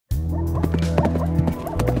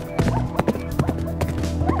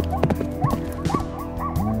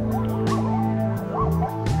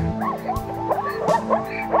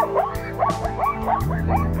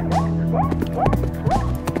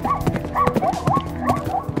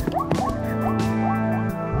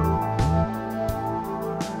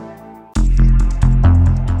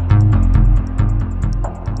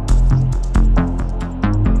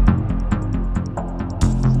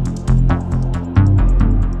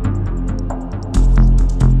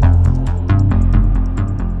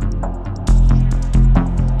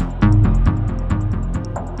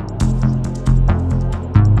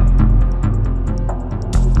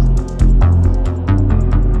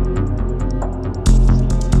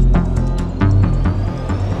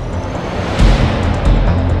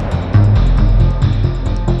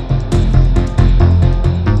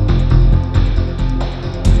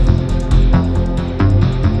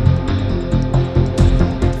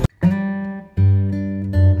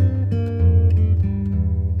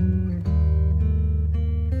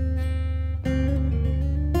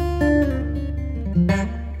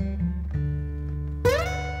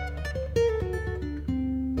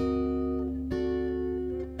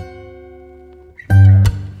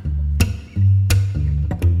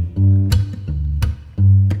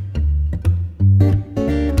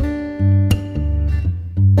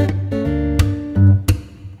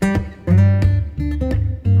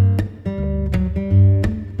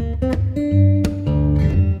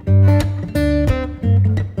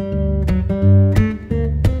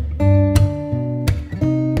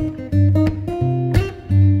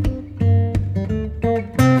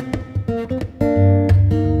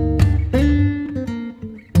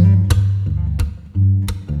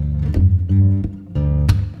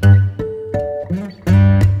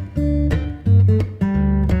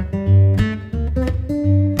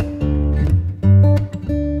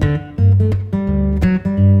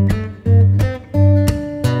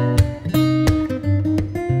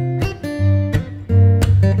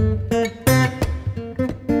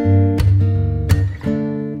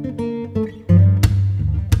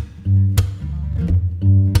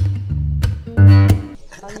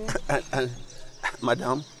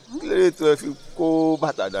Madam, if you go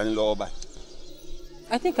better than lower.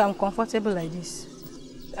 I think I'm comfortable like this.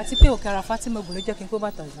 I think Okara Fatima will just go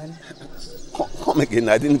better than. Come again,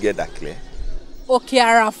 I didn't get that clear.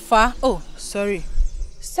 Okara Fa. Oh, sorry.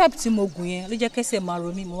 Septimo Guyen, le jẹ́ kese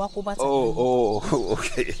maromi mo wá kó bàtà. Oh,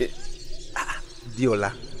 okay.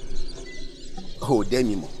 Diola. Oh,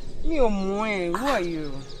 demi mo. Mi ò mọ̀ ẹ́, who are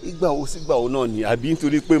you? Ìgbà wo sígbà wo náà ni àbí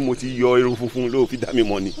nítorí pé mo ti yọ irun funfun ló fi dá mi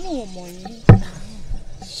mọ̀ ni. Mo mọ̀ yín.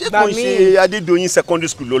 Ṣé kò ṣe Adédoyin secondary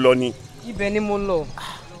school ló lọ ni? Ibẹ̀ ni mo lọ.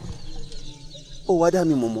 Ó wá dá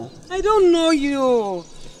mi mọ̀ mọ́. I don't know you.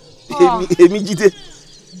 Èmi Jídé.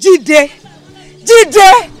 Jídé.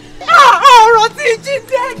 Ọ̀rọ̀ tí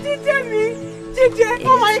Jídé mi. Jídé,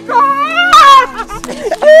 oh my God.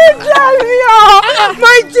 Jídé mi o.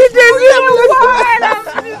 My Jídé mi o.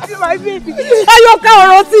 My baby. Ayọ̀ká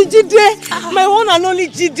ọ̀rọ̀ tí Jídé. My one and only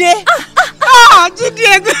Jídé.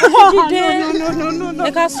 Jídé. No.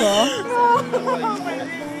 Ẹ ká sọ.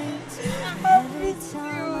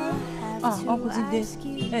 Uncle Jídé,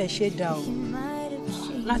 ẹ ṣe dá o.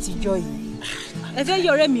 Láti jọ́ yìí. Ẹ fẹ́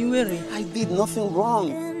yọ̀rẹ́ mi wèrè. I did nothing wrong.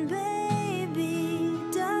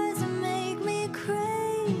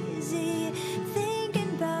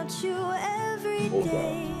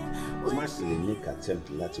 O má sì lè make attempt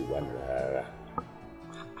láti wá mi rárá.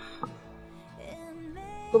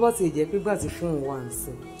 Tó bá ti jẹ́ pé gbà tí fún wa ń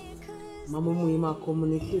sìn. Màmá mú yín máa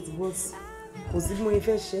communicate but kò sí bí mo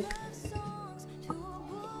fẹ́ ṣe.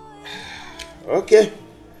 Okay.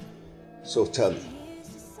 So tell me,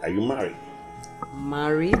 are you married?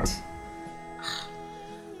 Married?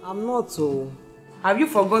 I'm not. Oh. Have you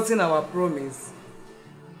forgotten our promise?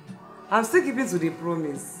 I'm still keeping to the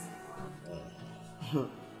promise.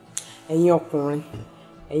 Ẹ̀yin ọkùnrin,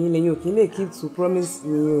 ẹ̀yin lẹ́yìn ò kí lè keep to promise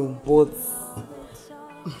me, but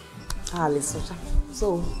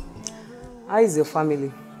so, how is your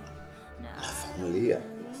family?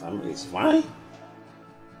 Family is fine.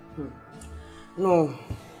 No.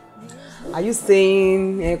 Are you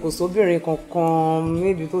saying kò sóbìnrin kankan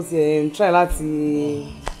maybe tó ti try láti?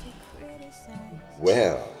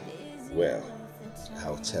 Well,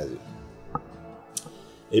 I'll tell you.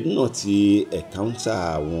 Èmi náà ti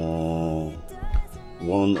encounter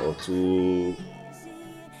one or two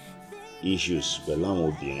issues pẹ̀lú àwọn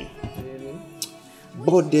obìnrin.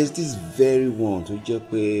 But there's this very one tó jẹ́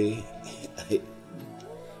pé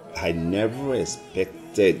I never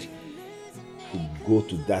expected to go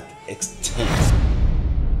to that extent.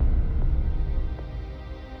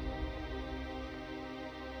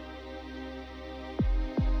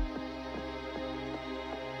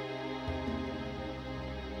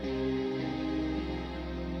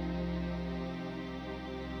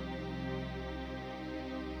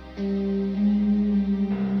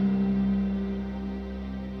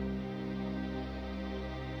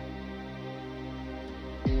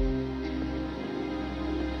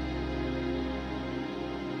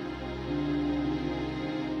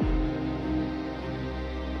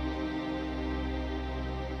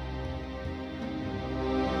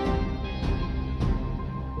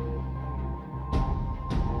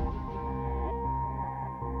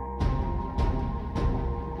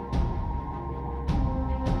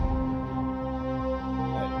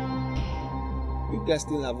 You guys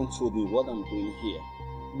still haven't told me what I'm doing here.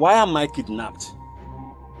 Why am I kidnapped?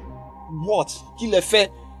 What? Kí lẹ fẹ́?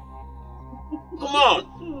 Come on!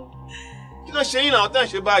 Kí ló ṣe yín náà? Tẹ́ ń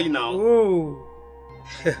ṣe báyìí náà.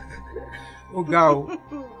 Ó ga o.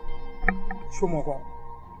 Ṣó mọ̀ kan?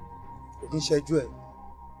 Kò ní ṣẹ́jú ẹ̀.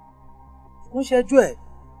 Kò ń ṣẹ́jú ẹ̀.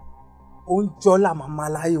 Ó ń jọ́lá màmá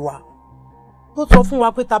láyé wa. Tó sọ fún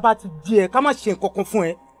wa pé tá bá ti di ẹ̀ ká má ṣe nǹkan kan fún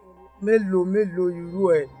ẹ. Mélòó irú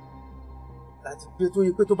ẹ̀. Láti gbé tó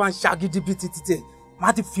yẹ pé tó bá ń ṣagídí bí títí tẹ̀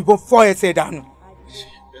má ti fìbọn fọ́ ẹsẹ̀ dànù.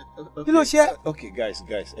 Kí ló ṣe? Okay, guys,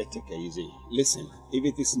 take it easy. Listen, if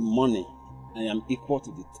it is money, I am equal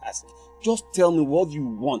to the task. Just tell me what you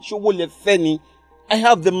want. Ṣé owó lẹ fẹ́ ni? I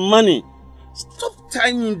have the money. Stop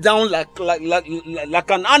tying me down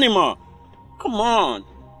like an animal. Come on.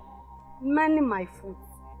 Money my foot.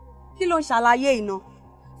 Kí ló ń ṣàlàyé iná?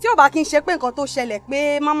 Tí ó bá kí n ṣe pé nǹkan tó ṣẹlẹ̀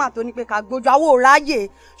pé mama tó ní pé ká gbójú àwọ̀ ráyè.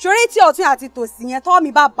 Ṣorí tí ọ̀tún àti tòsì yẹn tọ́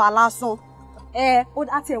mi bá bà lásán. Ó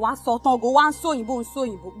àti ẹ̀ wá sọ tán go wá ń sóyìnbó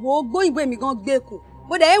wo gbóyìnbó èmi gan gbé kù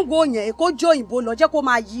bó dẹ̀ ń wo yẹn èkó jó òyìnbó lọ jẹ́ kó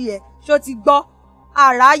máa yí ẹ ṣó ti gbọ́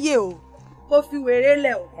àráyè o kó fi wèrè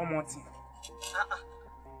lẹ̀ o. ọmọ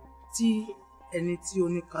tí ẹni tí ó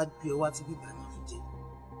ní ká gbé wá ti bíbá ní ìdíje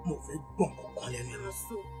mo fẹ́ gbọ̀n kankan lẹ́nu ẹ̀.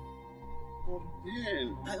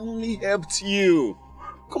 Man, I only helped you.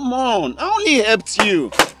 Come on, I only helped you.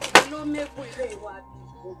 ló mẹ́kùn ilé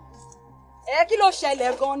ìwádìí. Kí ló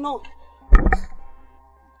ṣẹlẹ̀ gan-an?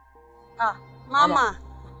 Ah, mama.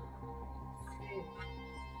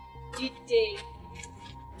 Jídé.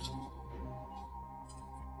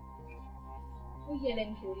 Ó yẹ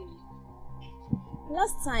lẹ́nu torí mi.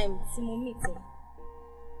 Last time tí mo meet ẹ,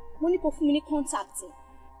 mo ní kó fún mi ní contact ẹ.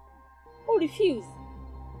 Ó refuse.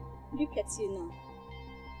 Look at you now.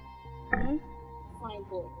 Fine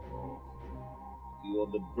boy. You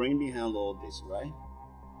are the brain behind all this, right?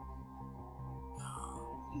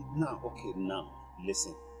 Now,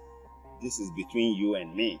 listen. This is between you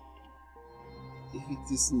and me. If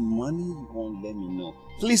it is money you won't let me know,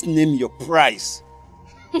 please name your price.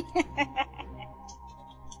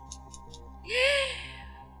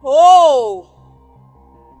 Oh!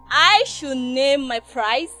 I should name my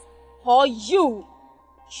price, or you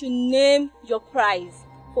should name your price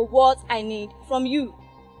for what I need from you.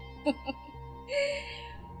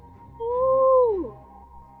 Ooh,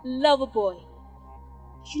 lover boy,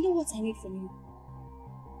 you know what I need from you?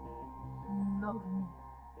 Love me.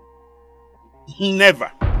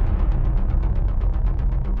 Never.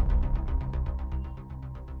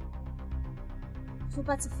 Tó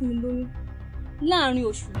bá ti fún mi lóyún láàrin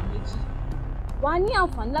oṣù méjì, wàá ní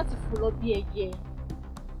àǹfààní láti fò lọ bí ẹyẹ.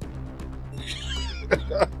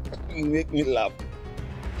 You make me laugh.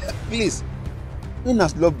 Please, when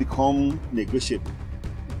has love become negotiable?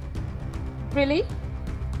 Really?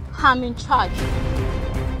 I'm in charge.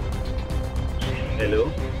 Hello?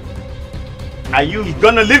 Are you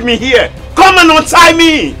gonna leave me here? Come and untie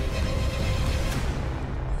me!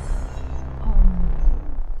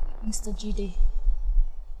 Mr. Jide,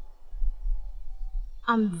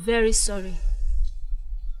 I'm very sorry.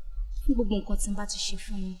 Fún gbogbo nǹkan tí n bá ti ṣe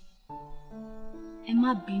fún yín. Ẹ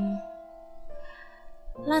má bínú.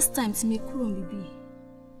 Last time tí mi kúrò níbí,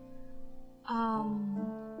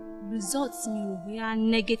 results mi rò bóyá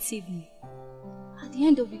negative ni. At the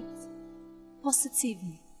end of it, positive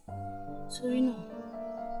ni. Torí náà,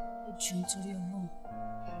 ẹ jọ̀ọ́ nítorí Ọlọ́run.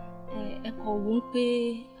 Ẹ kọ̀ wò ó pé,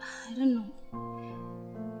 I don't know,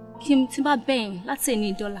 kí n tí bá bẹ̀yìn láti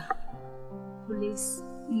ní $1,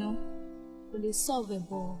 kò lè solve ẹ̀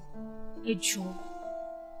bọ̀ ẹ jọ̀ọ́,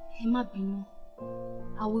 ẹ má bínú.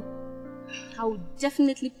 I will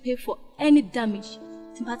definitely pay for any damage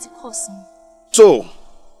tí bá ti cause me. So,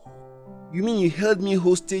 you mean you held me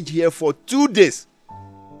hostage here for 2 days?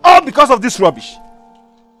 All because of this rubbish?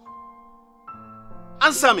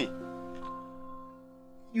 Answer me.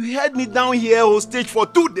 You held me down here hostage for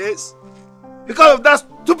 2 days? Because of that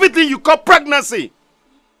stupid thing you call pregnancy?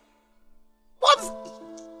 What?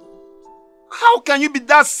 How can you be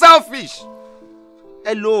that selfish?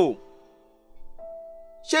 Hello?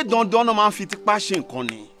 Ṣé dandan náà máa ń fi tipá ṣe nǹkan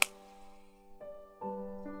ni?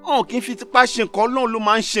 Ọ̀n kì í fi tipá ṣe nǹkan, Ọlọ́run ló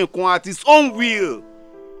máa ń ṣe nǹkan at his own will.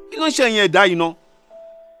 Kí ló ń ṣe yẹn ẹ̀dá yìí ná?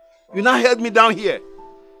 You now held me down here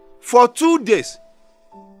for 2 days.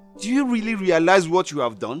 Do you really realize what you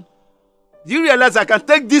have done? Do you realize I can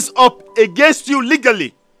take this up against you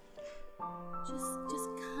legally? Just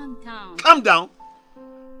calm down. Calm down?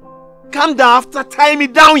 Calm down after tying me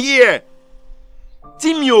down here.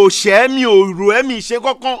 Tí mi ò ṣẹ̀, mi ò rò ẹ́, mi ṣe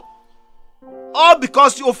kankan. All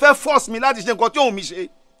because you fẹ́ force me láti ṣe nǹkan tí òun mi ṣe.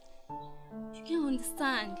 You can't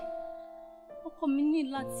understand. Ọkọ mi ní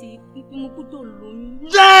láti pípé mo gbọ́dọ̀ lóyún.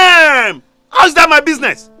 Damn! How's that my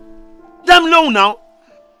business? Damn long now.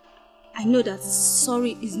 I know that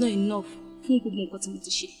sorry is not enough fún gbogbo nǹkan tí mo ti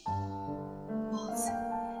ṣe. But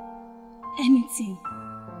anything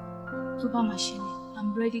tó bá máa ṣẹlẹ̀,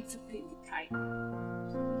 I'm ready to pay the price.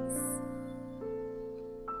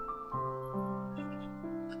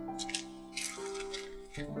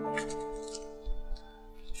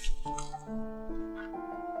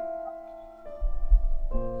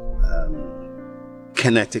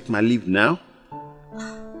 Can I take my leave now?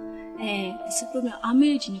 It's a problem. I'm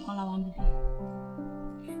married in Owolabi.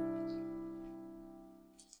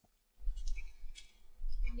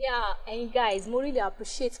 Yeah, and guys, I really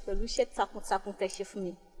appreciate pẹ̀lú iṣẹ́ takuntakun tẹ́ ṣe fún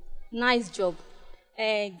mi. Nice job.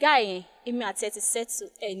 Guy, èmi àti ẹ ti settle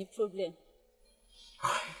any problem.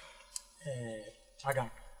 Madam.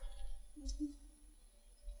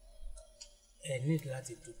 Need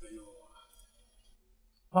láti dúpẹ́ lọ́wọ́ wa.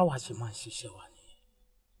 Báwa ṣe máa ń ṣiṣẹ́ wa nìyẹn.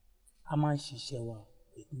 A máa ń ṣiṣẹ́ wa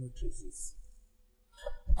with no traces.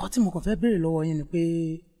 Nǹkan tí mo kàn fẹ́ béèrè lọ́wọ́ yín ni pé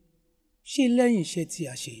ṣé lẹ́yìn iṣẹ́ tí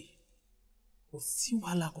a ṣe kò sí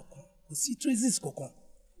wàhálà kankan, kò sí traces kankan?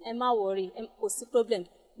 Ẹ má worry, kò sí problem.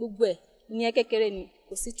 Gbogbo ẹ̀ ìyẹn kékeré ni,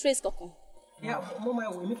 kò sí trace kankan. Mo máa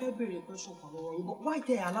wò mí fẹ́ béèrè question kan lọ́wọ́ yín, but why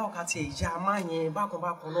tẹ́ aláwọ̀ ká tiẹ̀ ya máa yẹn bákan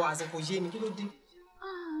lọ́wọ́ àsìkò yé mi, kí ló dé?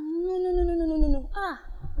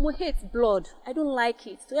 No. mo hate blood. I don't like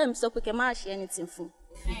it. So I'm stuck. We can't share anything for.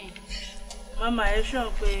 Mama, I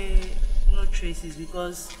sure pay no traces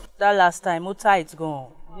because that last time, how tight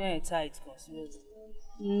gone? Yeah, tight gone. Seriously.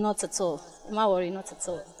 Not at all. Má worry, not at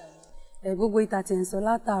all. Gbogbo ìta tí ń sọ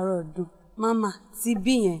látàárọ̀ ọdún. Mama, ti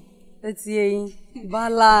bí yẹn, ẹ ti ẹyin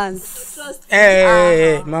balance.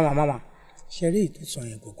 Mama. Ṣé rí ìtúsọ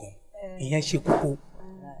yẹn gangan. Ìyẹn ṣe kókó.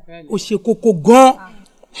 Ó ṣe kókó gan.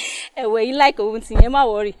 Ẹ̀wẹ̀ yìí like ohun tí yẹn má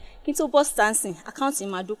worry. Kí n tó bọ́ stancing, account yìí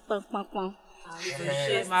máa dún pọ́npọ́npọ́n. I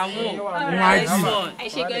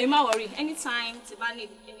ṣe gan, you má worry. Anytime tí bá need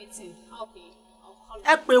anything, I'll pay.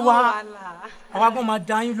 Ẹ pè wá. Àwa gan máa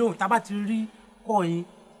dá yín lóhùn tá bá ti rí kọ́ yín.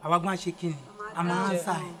 Àwa gan ṣe kíni. A máa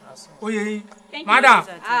answer. Oye yín. Madam.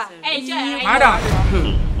 Madam.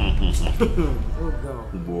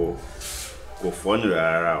 Bo kò fọ́nì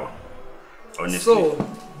rárá o. Honestly. So,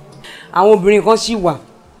 àwọn obìnrin kan ṣì wà.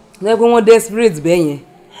 Lẹ́ pé wọ́n desperate bẹ́ẹ̀ yẹn.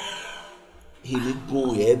 He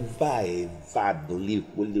go ever believe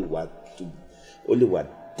only what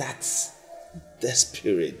that's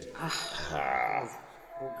desperate. Wow.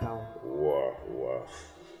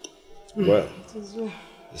 Well,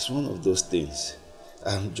 it's one of those things.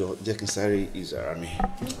 Jackie Sari is around me.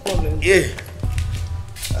 Yeah.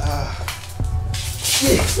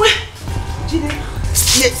 What? Jide.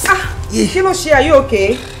 Yes. Kí ló ṣe? Are you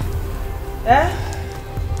okay?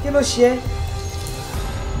 Kí ló ṣe?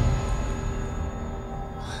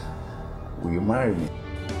 Will you marry me?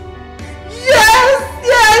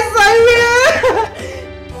 Yes, I will.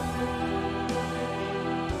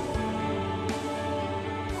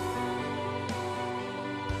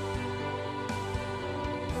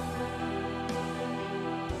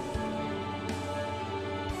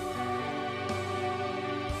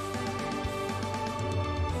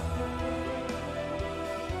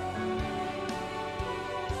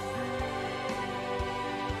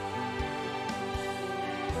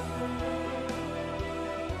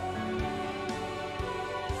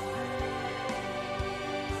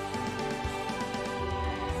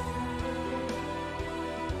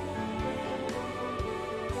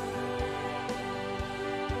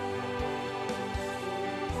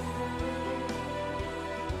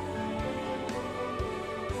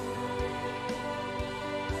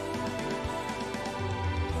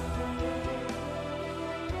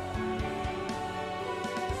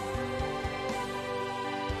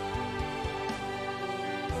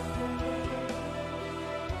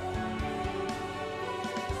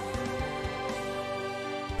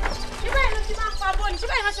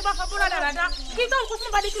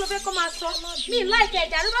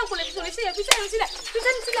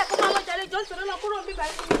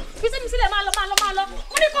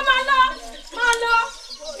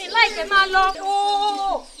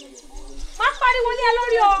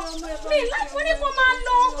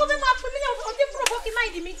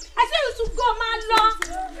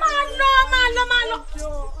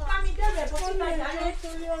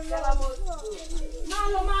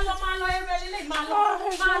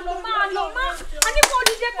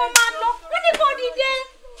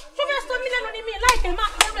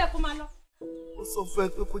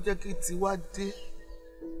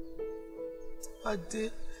 Tiwade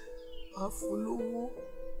àfọlówó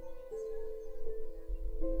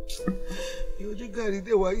yóò gàrí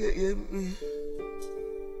dé wá yẹ̀yẹ́ mi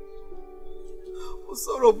ó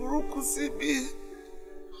sọ̀rọ̀ burúkú sí mi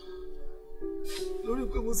lórí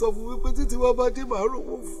pé mo sọ fún mi pé títí wá bá dé màá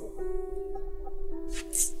rówó fún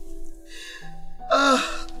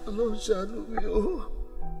Ọlọ́run ṣàánú mi o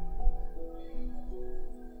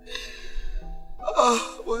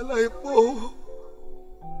wàhálà ipò o.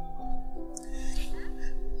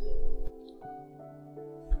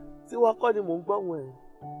 Tiwa kọ́ ni mò ń gbọ́ wọn ẹ̀.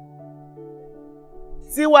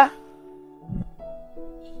 Tiwa.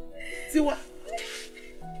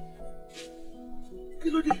 Kí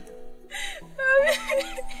ló dé?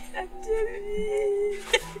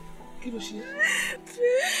 Kí ló ṣe?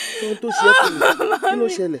 Ohun tó ṣe é fún mi. Kí ló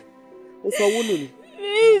ṣẹlẹ̀? Ó sọ owó nù ni.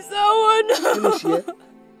 Mi ìsanwó náà. Kí ló ṣe é?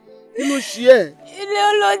 Kí ló ṣe é? Ilé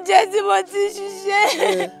olóúnjẹ tí mo ti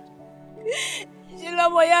ṣiṣẹ́. Ṣé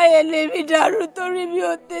lọ́mọ yá yẹn lè mi dàrú torí mi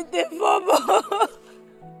ò tètè fọ́bọ̀.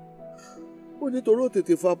 Ó ní torí ò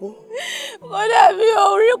tètè fabọ́. Kódà mi ò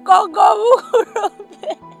rí kankan mú kúrò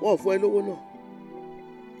bẹ́ẹ̀. Wọ́n fún ẹ lówó náà.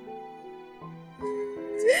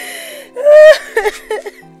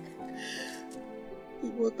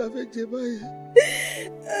 Ìwọ ta fẹ́ jẹ báyìí.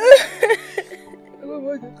 Ẹ má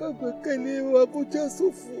má jẹ́ ká gbẹ́kẹ̀lé wa kó já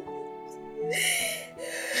sófo.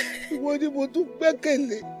 Ìwọ ni mo tún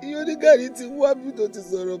gbẹ́kẹ̀lé. Iye onígàrí ti wá bí tó ti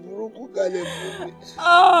sọ̀rọ̀ burúkú kalẹ̀ fún mi.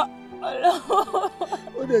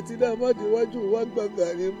 Ó dẹ̀ ti náà má déwájú wá gba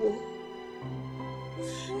gàrí mọ́.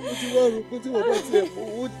 Mo ti wá rò pé tí wọ́n bá tiẹ̀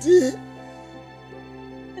fowó dé.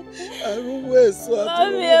 Àrùnwó ẹ̀sọ́ àtọwọ́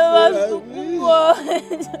fúnra mi.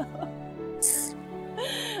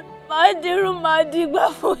 Máa dirun máa dìgbà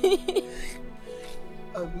fún yín.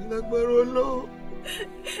 Àbí lágbára Ọlọ́run.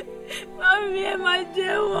 Mami ẹ máa jẹ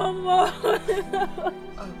wọn mọ́.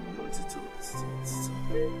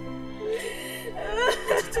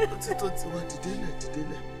 Títọ́ ti wá dìdélẹ̀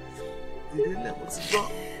mo ti gbọ́.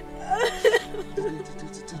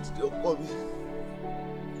 Dìde ọkọ mi.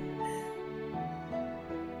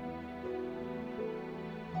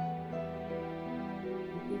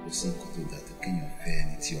 Kò sí nǹkan tó dáa tó kéèyàn fẹ́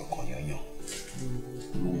ẹni tí ọkàn yanyan.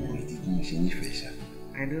 Mo mọ ìdí tí mo ṣe nífẹ̀ẹ́ ṣá.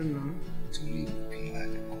 I don't know. Torí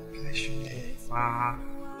black complexion ẹ̀. Wow.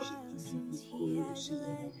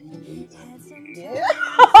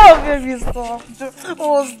 Oh, baby, stop.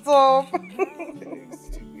 Oh, stop.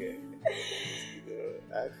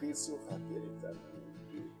 I feel so happy anytime.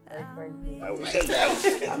 I wish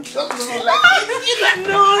I'm just like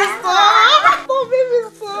No, stop. Oh, baby,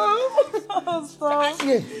 stop. Oh, stop.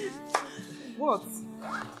 Yeah. What?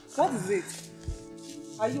 What is it?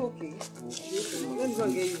 Are you okay? Let me go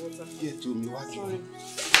and get you water. Get to me, what? Sorry.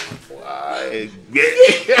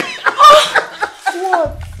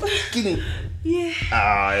 What? Kini? Yeah.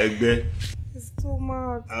 Ẹgbẹ́. It's too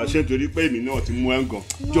much. Ṣé nítorí pé èmi náà ti mú ẹ gan.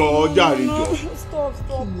 Jọ jàre jọ. Stop.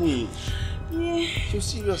 Kini? Yeah. So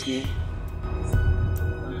serious ni?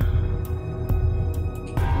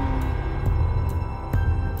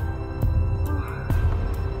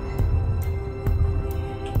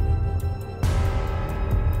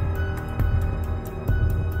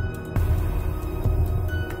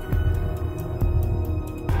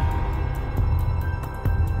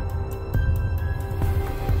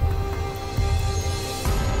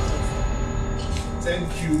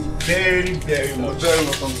 Thank you very, very much. Very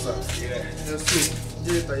welcome, sir. Yeah. So,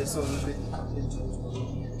 jẹ́ ìtàyè sọ nílé.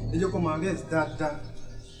 Ẹ jẹ́ kó máa rest dáadáa.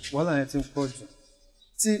 Wàhálà yẹn ti ń pọ̀ jù.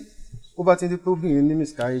 Tí ó bá ti ń dé pé obìnrin ní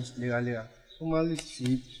miscarriage léraléra, ó máa lè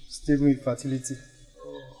ṣe stable infertility.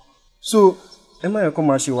 So, ẹ má yẹ kó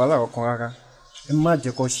máa ṣe wàhálà ọkàn rárá. Ẹ má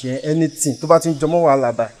jẹ́ kó ṣe anything tó bá ti ń jọmọ́ wàhálà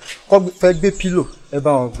báyìí. Kó fẹ́ gbé pillow, ẹ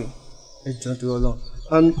bá wọn gbé. Ẹ jọ̀ọ́ nítorí Ọlọ́run.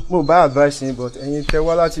 And mo bá advice yín, but ẹ̀yin tẹ́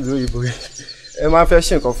wá láti ìlú òyìnbó rẹ̀. Ẹ máa fẹ́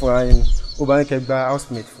ṣe nǹkan fúnra yín, ó bá ń kẹ́ gba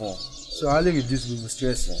housemate fún wọn. So I will reduce the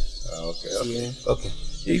stress. Okay.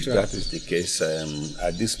 If that is the case,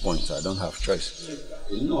 at this point, I don't have choice.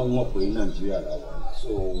 You know, I'm not in Nigeria, so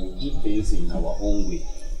we do things in our own way.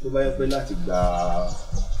 So by a to the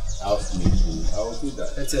housemate, I will do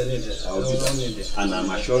that. That's it. I will do that. And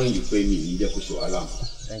I'm assuring you pay me, you just push your alarm.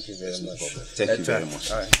 Thank you very much. Thank you very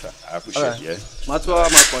much. All right. I appreciate it. Yeah. Matua,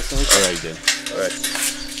 my question. All right then. All right.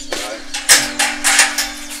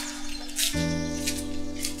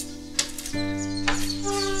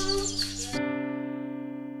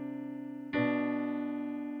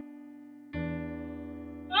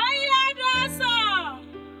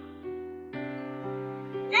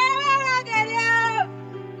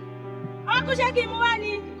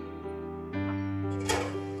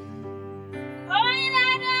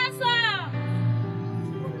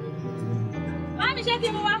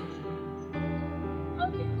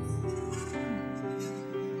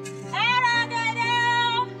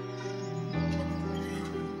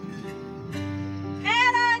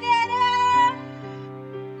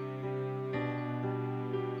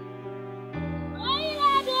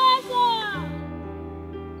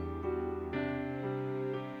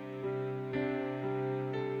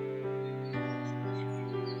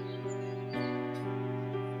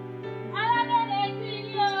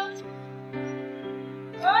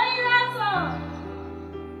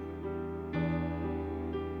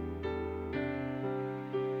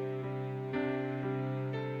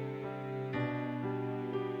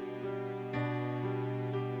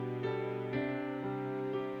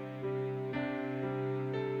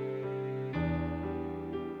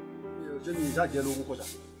 Jẹ́ lówó kọjá.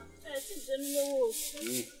 Ti jẹ mí lówó.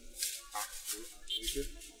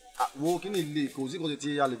 Wo kí ni ilé kò sí kan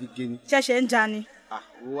tí a lè fi gé ni. Ṣẹ̀ṣẹ̀ ń jà ni.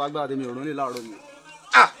 Wo agbára tèmi ọ̀rọ̀ nílé láàárọ̀ mi.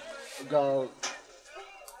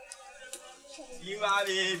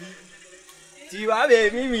 Tiwa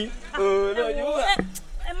bèbí mi.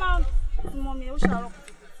 Ẹ máa mọ mi, ó ṣàárọ̀.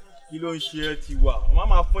 Kí ló ń ṣe ẹ Tiwa? Má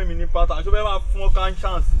máa fún mi ní pátá, ṣó bẹ́ẹ̀ máa fún ọ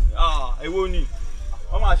chance. Èwo ni?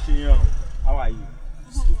 Wọ́n máa ṣe yàn. How are you?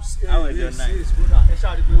 How is your night? Ẹ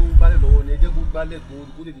ṣáàrí pé ó ń gbálẹ̀ lọ́wọ́ ni ẹ jẹ́ kó gbálẹ̀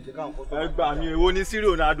kó lè dìde káwọn kọ́. Ẹ gbà mí, èwo ni sí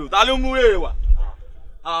Ronaldo? Ta ló mú wèrè wá?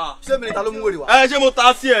 Ṣé mi ni ta ló mú wèrè wá? Ṣé mo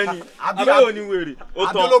ta sí ẹ ni? Àbẹ́wò ni wèrè? Ó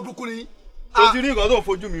tán. Àbí olóbùkún ni. O ti rí nǹkan tó ń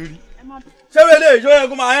fojú mi rí. ṣé wẹ́lẹ̀ ìjọ yẹn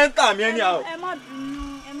kó máa ẹ́ńtà mi ẹni àwọn. ẹ má bínú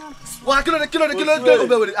ẹ má bínú. wà á kí ló dé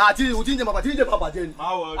bẹ̀rẹ̀ àti òtí ń jẹ bàbá tí ń jẹ bàbá jẹ ni.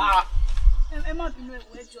 ẹ má bínú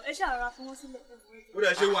ẹjọ́ ẹ ṣàrà fún wọn sílẹ̀. ó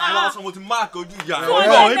dẹ̀ ṣe wà lásán mo ti máàkì ojú ìyá rẹ̀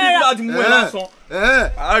ọ̀rọ̀ ibi tí a ti mú ẹ lásán.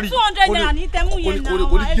 200 naira ní tẹ́mú yẹn náà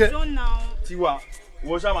ẹjọ́ náà. Tiwa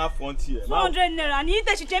wo ṣá máa fọ́n tiẹ̀. 200 naira ní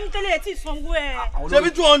tẹ̀sí jẹ́mi tẹ́lẹ̀ tí ìsanwó ẹ̀. ṣebí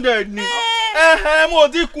 200 ni mo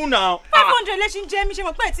ti kú náà. 500 lè ṣe ń jẹ́ mi ṣe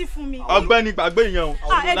mọ̀ pé ẹ̀ ti fún mi. ọ̀gbẹ́ni gbàgbé yẹn o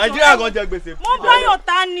Nàìjíríà gan jẹ gbèsè. mo báyọ̀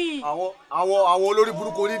ta ni. àwọn olórí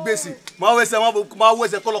burúkú oní gbèsè máa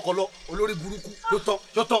wẹsẹ̀ kọ́lọ́kọ́lọ́ olórí burúkú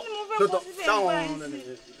ló tán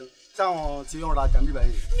táwọn tí ń ra àjà mi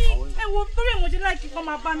báyìí. ẹ wo torí mo jẹ láìkí kọ́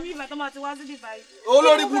máa bá mi ìgbà tó máa ti wá síbí báyìí.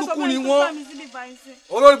 olórí burúkú ni wọ́n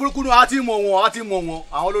olórí burúkú ni wọ́n á ti mọ̀ wọ́n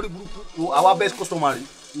àwọn olórí burúkú àwa best customer rí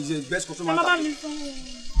is a best customer. ẹ má bá mi sanwó.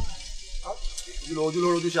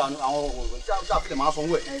 ojúlówó ojú ṣàánú àwọn ọ̀rọ̀ àfilẹ̀ máa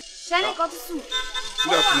sanwó ẹ̀. ṣẹ́ni kan tútù.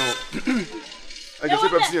 good afternoon ẹ jẹ́ ṣé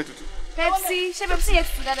Pepsi yẹn tutù. ṣé Pepsi yẹn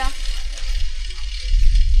tutù dáadáa.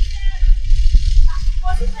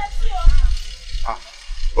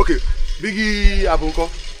 Okay, Biggie Abunko.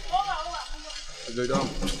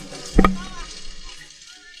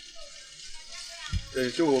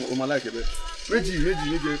 Ṣé o máa láìkẹ́ bẹ́ẹ̀? Méjì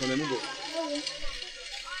kan lẹ́nu bọ̀.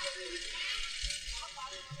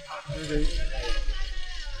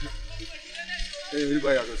 Rí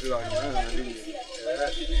báyìí àtọ̀ síra ni.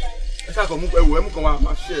 Ẹ ṣáà kàn mú ẹ̀mú kan wá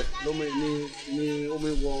máa ṣẹ̀ lọ́mọ ní omi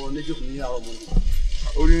wọ lẹ́jọ̀kùn ní àwọn ọmọ.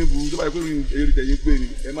 Orí ń bu tó bá yẹ pé èrè tẹ̀yìn pé ni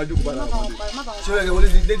ẹ má jókòó bá náà ọmọdé. ṣé ẹ wọlé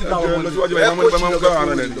létí bá àwọn ọmọdé. lọ́síwájú ẹ̀ máa ń gbọ́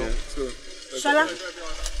ara rẹ̀ nìyẹn. Ṣọlá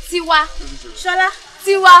Tiwa Ṣọlá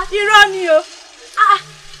Tiwa irọ́ ni o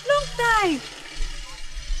long time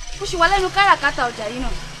mo ṣì wà lẹ́nu káràkátà ọjà yìí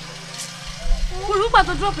náà olùgbà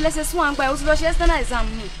tó drop lẹ́sẹ̀ sún àǹgbà ẹ̀ o ti lọ ṣe external exam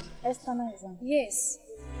mi. External exam. Yes.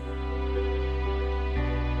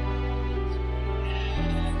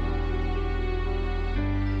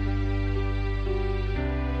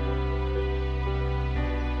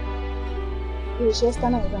 Ṣe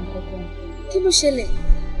external exam kankan. Kí ló ṣẹlẹ̀?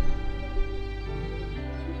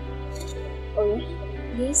 Ọ̀rẹ́.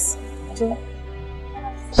 Yes. Jọ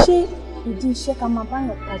ṣé ìdí iṣẹ́ ká máa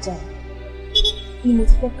báyàn tajà ni mo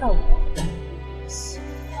ti fẹ́ kàwé?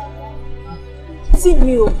 Tí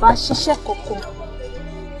mi ò bá ṣiṣẹ́ kankan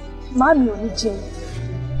màámi ò ní jẹun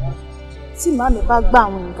tí màámi bá gbà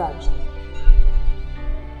àwọn ìgàjù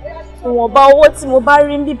ìwọ̀nba owó tí mo bá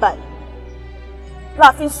rí ń bíbà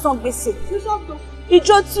la fi ń san gbèsè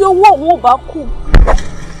ìjọ tí owó òun ò bá kù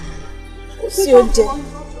kò sí oúnjẹ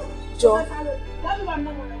jọ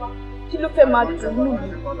kí ló fẹ́ máa dùn nù mí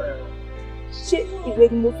ṣé ìwé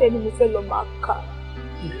ni mo fẹ́ lọ máa kà.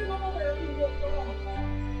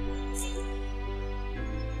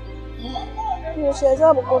 Mi ò ṣe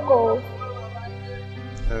ẹ̀sáàmù kankan o.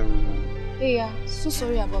 Yeah, so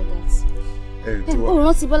sorry about that. Tiwa. Oh,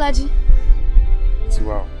 rántí Bọ́lájí.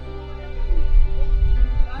 Tiwa.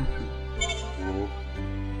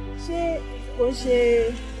 Ṣé kò ṣe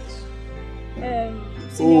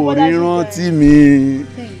rántí mi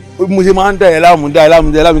mo ṣe máa ń dá ẹ láàmú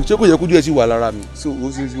ṣé kò yẹ kójú ẹ sì wà lára mi so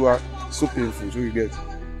ó sì wá so painful so you get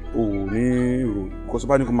o ò ní rò kó sọ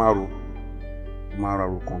bá ní kó máa ra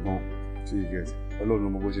rò kankan so you get Ọlọ́run ló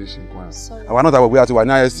mọ bó ṣe ṣe nǹkan yẹn àwa náà tàbí bóyá ti wà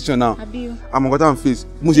ní higher institution now àmọ́ nǹkan tá à ń face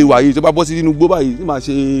mo ṣe wà yìí tó bá bọ́ sí nínú gbó báyìí tí màá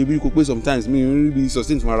ṣe bí kò pé sometimes mi ò rí bí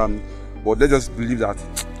sustain fún ara mi but let's just believe that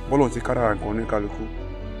bọ́lọ̀ ti kádàrá nǹkan ní kálukú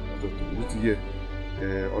ọ̀tọ̀ọ̀tọ̀ ló ti yẹ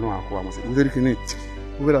Ọlọ́run àkọ́ àmọ́ sí mo fẹ́ rí kíní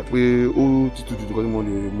ó fẹ́ dà pé ó tutù jù nǹkan tí mo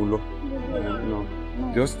lè mú lọ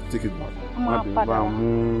just take it back má bẹ̀rẹ̀ bá mú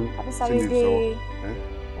change it sọ́wọ́.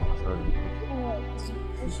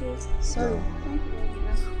 Sorry.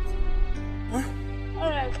 All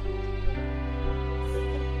right.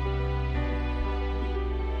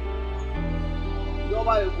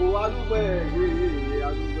 Ìjọba Èkó adúgbò ẹ̀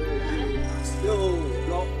adúgbò ẹ̀ yóò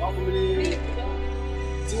yọ wá fún mi ní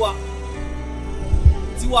Tiwa.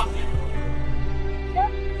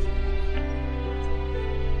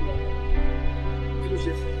 Kí ló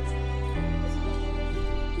ṣe?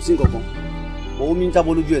 Kò sí nǹkan kan. Òun mi ń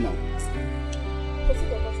jábọ́ lójú ẹ̀ náà. Kò sí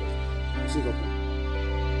nǹkan kan.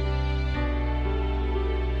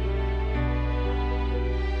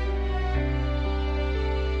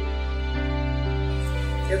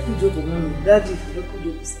 Ẹ kú jókòó mọ́ mi, dáàdì ẹ kú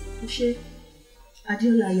jókòó sí. Ó ṣe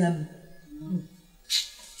Adéọlá aya mi.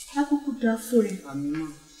 Akúkú dá fún ẹ.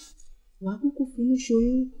 Wàá kúkú finú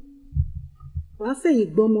ṣoyún. Wàá fẹ̀yìn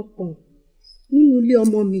gbọ́mọ pọ̀n nínú ilé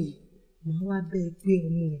ọmọ mi yìí. Màá wá bẹ́ẹ̀ gbé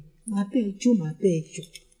ọmọ ẹ̀. Màá bẹ́ẹ̀ jó, màá bẹ́ẹ̀ jọ.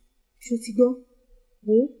 Ṣó ti gbọ́?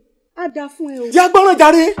 Wo á dá fún ẹ o. Yá gbọ́ràn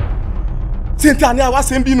jàre! Tí n ta ni àwa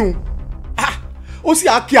ṣe ń bínú. ó sì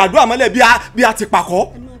á kí àdúrà mọ́lẹ̀ bí a ti pàkọ́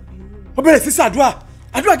ó bẹ̀rẹ̀ sí ṣàdúrà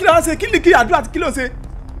àdúrà kí ló ń ṣe kí àdúrà kí ló ń ṣe.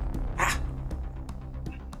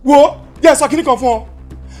 wo jẹ́ sọ kíní kan fún ọ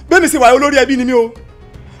bẹ́ẹ̀ mi sì wà olórí ẹbí ni mí o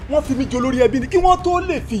wọ́n fi mí jẹ olórí ẹbí ni kí wọ́n tó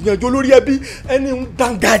lè fi yàn jẹ olórí ẹbí ẹni ń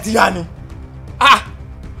dángájíá ni.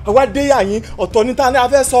 àwa dé yàyín ọ̀tọ̀ ní ta ni a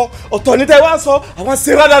fẹ́ sọ ọ̀tọ̀ ní tẹ́ wá sọ àwọn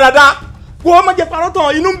ṣe rá dáadáa wọ́n má jẹ parọ́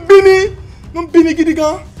tán inú ń bí mi gidi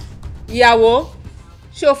gan. ìyàwó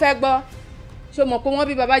ṣé o fẹ́ gbọ́ ṣé o mọ̀ pé wọ́n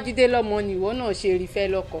bí Babájídé lọ́mọ ni ìwọ náà ṣe rí fẹ́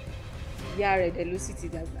lọ́kọ ìyá rẹ̀ dẹ̀ ló sì ti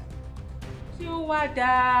dàgbà. ṣé ó wá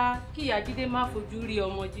dáa kí ìyá Jídé má fojú rí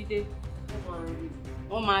ọmọ Jídé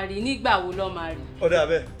wọ́n máa rí nígbà wo lọ́ máa rí. ọ̀dà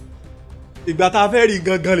bẹ́ẹ̀ ìgbà tá a fẹ́ rí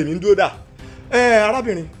gangan lèmi ń dúró dà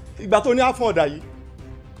arábìnrin ìgbà tó ní àfọ̀n ọ̀dà yìí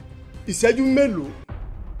ìṣẹ́jú mélòó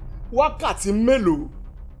wákàtí mélòó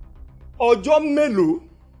ọjọ́ mélòó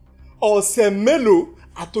ọ̀sẹ̀ mélòó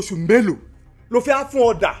àtòṣù mélòó ló fẹ́ àfọ̀n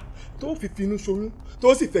ọ̀dà tó fi finú ṣoyún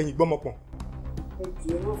tó sì fẹ̀yìn gbọ́mọpọ̀n. ẹ kì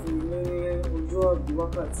í má fún mi ní ọjọ́ àbí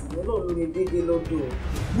wákàtí ọlọ́run lè dédé lọ́dọ̀.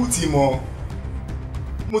 mo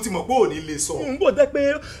ti mọ̀ pé ò ní lè sọ. n bò jẹ́ pé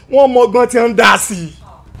wọ́n mọ ọgbọ́n tí ń dá sí i.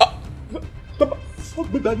 ó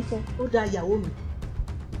gbé gbájú fún. ó da ìyàwó mi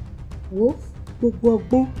wo gbogbo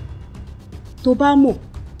ọgbọ́n tó bá mọ̀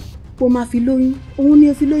kó máa fi lóyún òun ni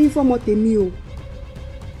ó fi lóyún fọ́mọ tèmi o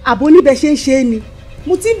àbò níbẹ̀ ṣe ń ṣe é ni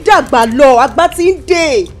mo ti ń dàgbà lọ àgbà ti ń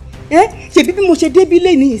dé ṣèbí bí mo ṣe débí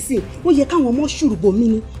lé ní ìsìn ó yẹ káwọn ọmọ ṣùrùbọ mi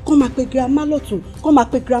ni kó máa pe girama lọ́tún kó máa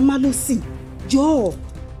pe girama lọ́sì jọ.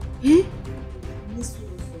 ní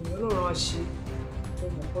sùúrù fún mi ọlọ́run á ṣe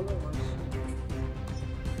ọmọ ọlọ́run á ṣe.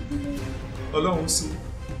 ọlọ́run sí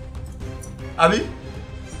àbí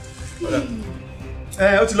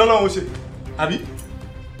ó ti lọ́lọ́run ṣe àbí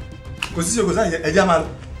kò sí ṣe kò sáyẹ ẹjẹ́ máa lọ.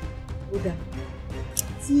 ó dà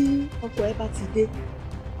tí ọkọ ẹ bá ti dé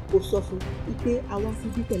kò sọ fún un pé àwa fi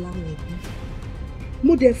bí pẹ̀lú àwọn ẹbí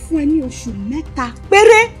mo dẹ̀ fún ẹ ní oṣù 3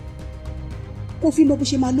 péré kó fi mọ bó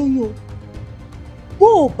ṣe máa lóyún o bó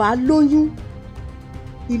o bá lóyún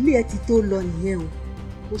ilé ẹ ti tó lọ nìyẹn o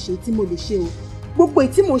mo ṣe tí mo lè ṣe o gbogbo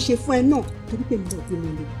èyí tí mo ṣe fún ẹ náà torí pé mi náà bí mo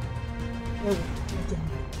lè ẹ wò ó jẹ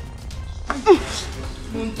àwọn.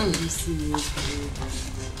 mo ń dùn mí sí i obìnrin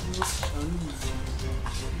mo ṣàánú mi.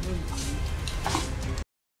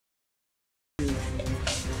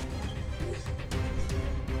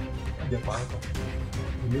 jẹ pàápàá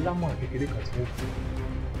èmi lámọ̀ràn kékeré kan tí wọ́n fún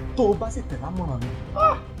tó o bá sì tẹ̀ lámọ̀ràn mi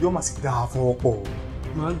yóò máa sì dáa fún ọ pọ̀.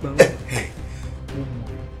 màá gbà wọ́n. mo mọ̀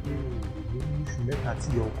pé lóyún oṣù 3 tí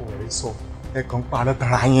ọkọ rẹ sọ ẹ kàn ń parọ́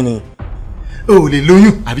tara yín ni o ò lè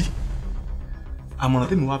lóyún àbí. àmọ̀ràn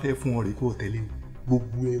tèmi wá fẹ́ fún ọ rèé kó o tẹ̀lé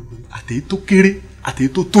gbogbo ẹrù àtèyí tó kéré àtèyí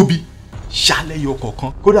tó tóbi ṣálẹ̀ yọ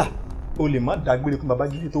kọ̀ọ̀kan kódà o lè má dágbére fún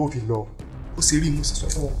Babájídé tó fi lọ ó ṣe rí mo sì sọ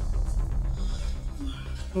fún ọ.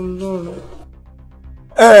 Ọlọ́run.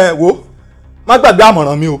 Wo má gbàgbé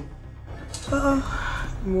àmọ̀ràn mi o.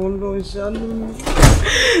 Mo lọ ṣàánú mi.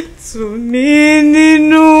 Tù mí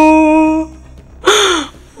nínú.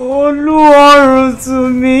 Olúọ̀run tù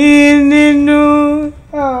mí nínú.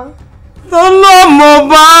 Tọ́lọ́mọ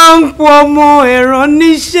bá ń pọmọ ẹ̀rọ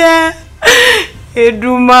níṣẹ́.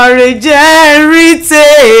 Èdùmàrè jẹ́ rí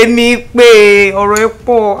tèmi pé ọ̀rọ̀ ẹ̀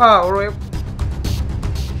pọ̀ ọ̀rọ̀ ẹ̀ pọ̀.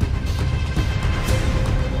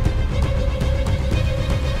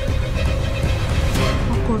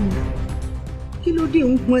 kí ló dé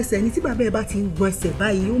ń gun ẹsẹ̀ ní tí bàbá ẹ bá ti ń gun ẹsẹ̀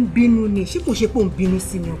báyìí ó ń bínú ni ṣé kò ṣe pé ó ń bínú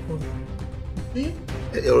sí mi ọkọ mi.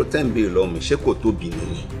 ẹ̀rọ tẹ́ ń béèrè lọ́wọ́ mi ṣé kò tó bínú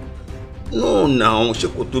ni no now ṣé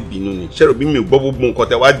kò tó bínú ni ṣé rò bí mi ò gbọ́ gbogbo nǹkan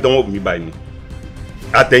tẹ wá dánwò mi báyìí ni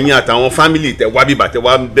àtẹ̀yìn àtàwọn fámìlì tẹ wá bíbà tẹ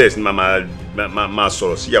wá bẹ̀rẹ̀ sí máa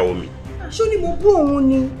sọ̀rọ̀ síyàwó mi. ṣó ni mo bú òun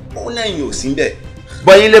ni. òun lẹ́yìn ò sí bẹ́ẹ̀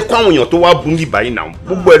bọ́yìn lè kó àwọn èèyàn tó wá bú bíbà yìí náà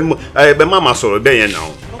gbogbo ẹ má máa sọ̀rọ̀ bẹ́ẹ̀ yẹn náà.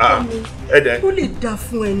 ọkọ mi ó lè dáa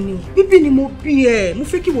fún ẹni bíbí ni mo bí ẹ mo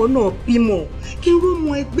fẹ́ kí ìwọ náà bímọ kí n rómọ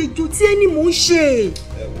ẹgbẹ́jọ tí ẹni mò ń ṣe.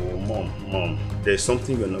 ẹ wo mom there is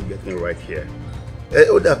something you are not getting right here.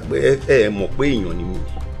 ó dà pé ẹ mọ̀ pé èèyàn ni mí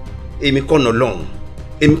èmi kọ́ náà lọ́hùn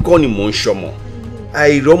èmi kọ́ ni mò ń ṣọmọ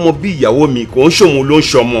àìrọ́mọ bí ìyàwó mi kò ń ṣòun ló ń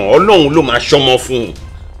ṣọmọ ọlọ́run ló máa ṣọmọ fún un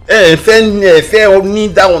ẹ fẹ́ ní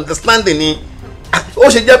that understanding ni ó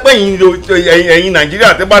ṣe jẹ́ pé ẹ̀yin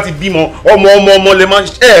nàìjíríà tẹ́ bá ti bímọ ọmọ lè máa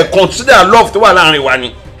consider love tó wà láàrin wa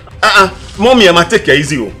ni mọ́mí ẹ máa take it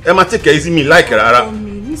easy o ẹ máa take it easy mi like rárá. ọmọ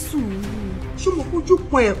mi ní sùúrù ṣé mo kójú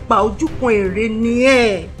kan ẹ̀pà ojú kan èrè ni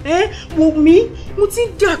ẹ wò mí mo ti ń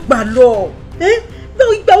dàgbà lọ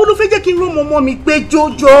ìgbà wo ló fẹ́ jẹ́ kí n rán ọmọ mi pé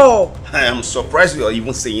jọjọ. I am surprised you are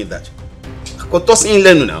even saying that kò tọ́ sí yín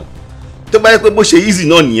lẹ́nu náà tó bá yẹ pé bó ṣe easy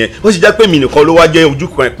náà nìyẹn ó ṣe jẹ́ pé mi nìkan ló wá jẹ́ ojú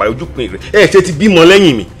kan ẹ̀pà ojú kan èrè ṣe ti bímọ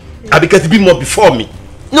lẹ́yìn mi àbí kẹ́ ti bímọ before mi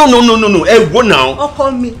No. Ẹ wo now.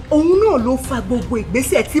 Ọkọ mi, òun náà ló fa gbogbo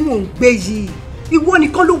ìgbésẹ̀ tí mò ń gbé yìí. Ìwọ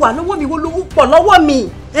nìkan ló wà lọ́wọ́ mi, ìwọ ló pọ̀ lọ́wọ́ mi.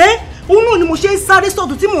 Òun náà ni mo ṣe ń sáré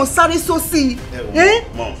sọ́dún tí mò ń sáré sósì.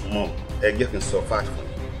 Mom, ẹ jẹ́ kí n sọ fact fún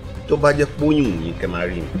yín. Tó bá jẹ́ póyún yín kẹ́ máa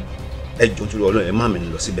rí mi. Ẹ jọ̀ọ́ torí Ọlọ́run ẹ má mi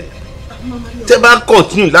lọ síbẹ̀. Tẹ́ bá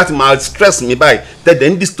continue láti máa stress mi báyìí, tẹ́ dẹ̀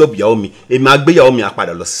ń disturb ìyàwó mi, èmi á gbé ìyàwó mi á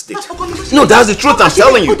padà lọ sí stage. No, that's the truth I'm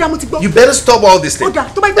telling you. You better stop all this thing.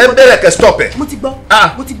 Ẹ bẹ̀rẹ̀ kẹ́ stop ẹ̀. Mo ti gbọ́.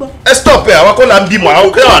 Ẹ stop ẹ̀, àwọn kọ́ la ń bímọ,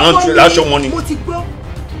 àwọn kọ́ la ń tún láṣọ wọn ni. Mo ti gbọ́.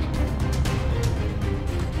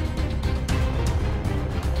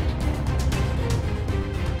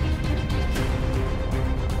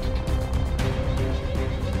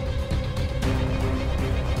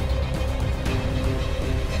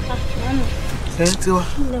 Tiwa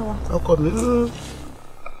ọkọ mi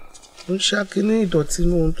ń ṣàkíní ìdọ̀tí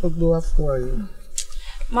inú ohun tó gbé wá fún wa yìí.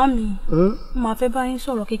 Mami, màá fẹ́ bá yín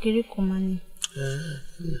sọ̀rọ̀ kékeré kan máa ní.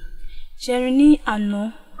 Ṣẹ̀rí ní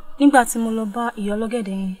àná nígbà tí mo lọ bá ìyá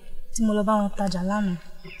ọlọ́gẹ̀dẹ̀ yẹn tí mo lọ bá wọn tajà lánàá.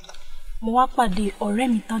 Mo wá pàdé ọ̀rẹ́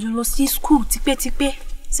mi tájọ lọ sí school tipẹ́tipẹ́,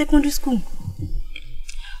 secondary school.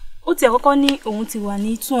 Ó tiẹ̀ kọ́kọ́ ní òun ti wà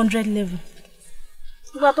ní 200 level.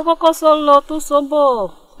 Ìgbà tó kọ́kọ́ sọ lọ tó sọ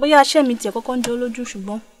bọ̀ bóyá iṣẹ́ mi tiẹ̀ kọ́kọ́ ń jọ lójú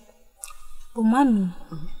ṣùgbọ́n bò mami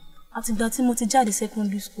àtìgbà tí mo ti jáde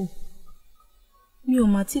secondary school mi ò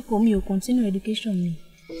mà tí kò mi ò continue education mi.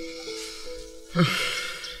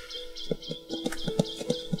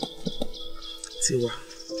 Tiwa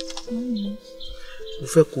mo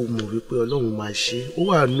fẹ́ kó mọ̀ wípé Ọlọ́run máa ṣe ó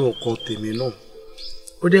wà nú ọkàn tèmi náà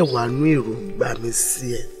ó dẹ̀ wà nú èròǹgbà mi sí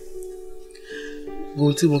ẹ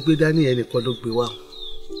ohun tí mo gbé dání ẹnìkan ló gbé wá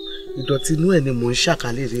ìdọ̀tí inú ẹ̀ ni mò ń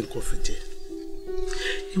ṣàkálẹ̀ rí nǹkan fi jẹ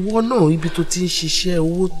ìwọ náà ibi tó ti ń ṣiṣẹ́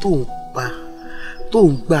owó tó ń pa tó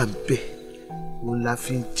ń gbà ń bẹ̀ òun la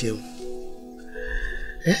fi ń jẹun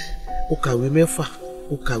ó kàwé 6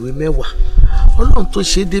 ó kàwé 10 Ọlọ́run tó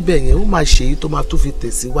ṣe é débẹ̀ yẹn ó máa ṣe èyí tó máa tó fi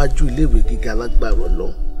tẹ̀síwájú iléèwé gíga lágbára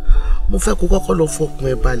Ọlọ́run mo fẹ́ kó kọ́kọ́ lọ fọkùn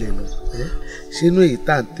ẹ balẹ̀ nù ṣé inú èyí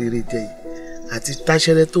tá à ń tèrè jẹ yìí àti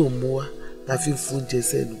táṣẹ́rẹ́ tó ń mú wá la fi ń fún oúnjẹ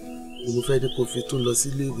sẹ́nu mo fẹ́ ní kó fi tún lọ sí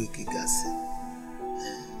iléèwé gíga sí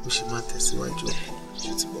ó ṣe máa tẹ̀síwájú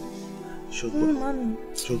ṣùgbọ́n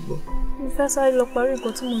ṣùgbọ́n. Mo fẹ́ sáré lọ parí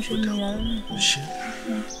nǹkan tí mo ṣe ní yàrá náà. Ṣé.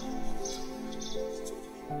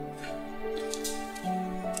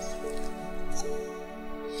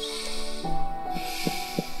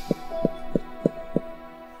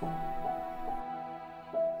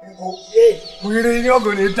 Wèrè ní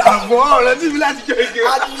ọgọ̀ ní dàgbọ́ ọ̀rẹ́ tí mi láti jẹ́ ike.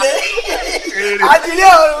 Ajílé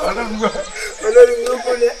ọ̀rọ̀. Olórí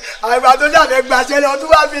burúkú ni. Àgbà tó dàbẹ̀ gbàṣẹ́ lọ tún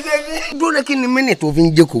wá fi débi. Dúró kí ni mínì tó fi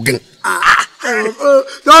ń jẹ́ kó gẹ̀.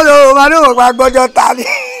 Tọ́lọ̀ o máa ní òun pa gbọ́jọ́ ta ni.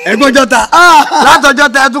 Ẹ gbọ́jọ́ ta. Látọjọ́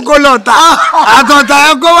ta ẹ tún kó lọ ta. Àtọ̀tà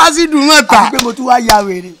ẹ kó wá sí dùn mọ́ ta. Àti pé mo tún wá ya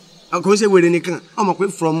wèrè. Kò ń ṣe wèrè nìkan, ọmọ pé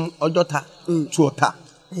from Ọjọ́ta to Ọ̀tà.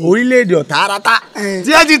 Orílẹ̀-èdè Ọ̀tà ara ta.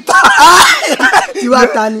 Tí ẹ ti ta. Tiwa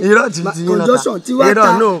ta ni. Irọ́ ti ti yín lọ́ta. Tiwa ta. Irọ́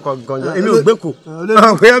náà kọ̀ọ̀kan. Èmi ò gbé kò.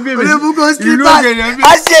 Olébùkún slippers.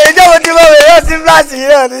 A ṣe ìjọba tí mo wẹ̀ yóò slippers yìí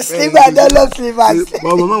náà ní slippers dọ́lọ́ slippers.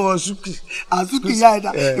 Bọ̀mọ̀ mọ̀ wọ súkì. Àsúkì yá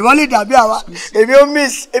ẹ̀dá. Ìwọ́n lè dàbí àwa. Èmi ó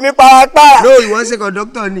miss. Èmi pàápàá. No, ìwọ ń ṣe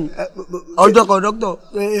kọ̀dọ́kítọ̀ ni. Ọjọ́ kọ̀dọ́kítọ̀.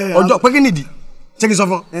 Ọjọ́ pé kí nìdí? Ṣé kí n sọ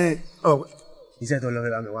fún ọ? Iṣẹ́ tó lọ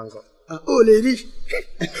fẹ́ bá mi wá ń kọ́. O lè rí.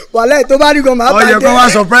 Wàlẹ́ tó bá rí gan máa bàjẹ́. Ọyẹ kó wá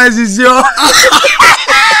surprise sí ọ.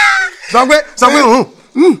 Sọ pé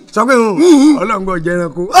Ọlọ́run gbọ́ jẹ́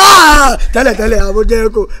ẹranko. Tẹ́lẹ̀ àwọn jẹ́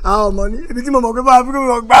ẹranko àwọn ọmọ ní ibi tí mo mọ̀ pé bá fi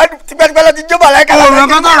gbọ́ gbà tipẹ́tipẹ́ lọ ti jó bàlẹ́ kálá. Òun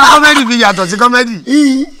kan tọrọ kọ́mẹ́dì fi yàtọ̀ sí kọ́mẹ́dì.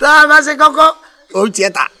 Tá a bá ṣe kọ́kọ́ ó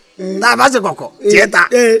tiẹ̀ ta. Tá a bá ṣe kọ̀kọ̀ tiẹ̀ ta.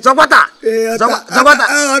 Sọpọ́tà.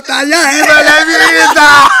 Ọ̀tà yá ẹ̀. Ìbẹ̀lẹ̀ bí i ta.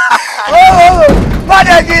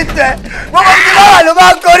 Mọ́dé kì í tẹ̀. Gbogbo tí bá wà ló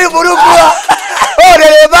máa ń kórè burúkú wa. O lè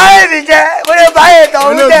bá èmi jẹ, o lè bá ètò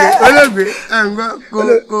òun jẹ. Olóògbé ẹ̀ ń gbọ́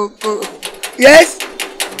kó. Yes.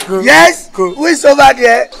 Yes. Who is over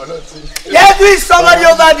there? Yes, who is somebody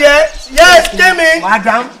over there? Yes, came in.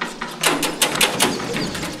 Madam.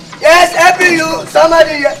 Yes, helping you.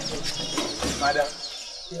 Somebody here. Madam.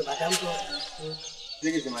 Madam.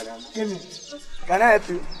 This is madam. Came in. Can I help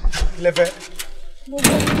you? Lefe.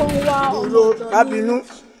 Kábínú.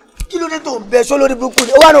 Kí ló dé tó ń bẹ sólórí burúkú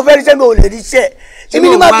ni? Ó wà ní òfé iṣẹ́ mi ò lè rí iṣẹ́. Èmi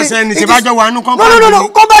ni máa fi ní ṣèbájọ́ wa nú kọ́mpáàdì. No,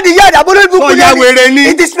 kọ́mpáàdì yá àdàbọ̀ lórí burúkú ni. Sọ ya wèrè ni.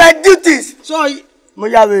 It is my duties. Mo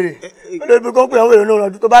ya wèrè. Olórí burúkú pé àwọn wèrè náà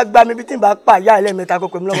lọ́dún tó bá gbá mi bí tí n bá pa ìyá ẹlẹ́mẹ̀ta kó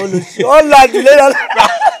pè mí lọ́wọ́ lóṣù. Ó la jù lé lọ́la.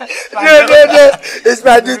 It's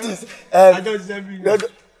my duties. Àjọ ṣiṣẹ́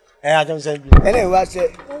bí. Ẹlẹ́yìn wá ṣe.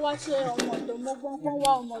 Ó wá ṣe ọmọ ọ̀dọ́ mọ́gbọ́n kó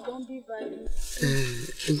wá ọmọ ọ̀dọ́ ń bí báyìí.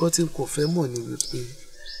 Nǹkan tí n kò fẹ́ mọ̀ ni wípé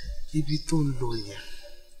ibi tó ń lọ yẹn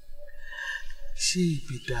ṣé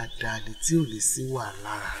ibi dáadáa ni tí ò lè sí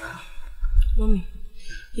wàhálà rárá. Mọ́mì,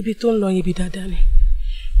 ibi tó ń lọ ibi dáadáa ni.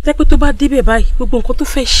 Tẹ́pẹ́ tó bá débẹ̀ báyìí gbogbo nǹkan tó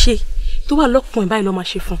fẹ́ ṣe tó wà lọ́kùn ẹ̀ báyìí ló máa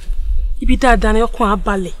ṣe fún. Ibi dáadáa ni ọkàn á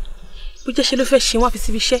balẹ̀. Bó jẹ́ ṣe ló fẹ́ ṣe wọ́n á fi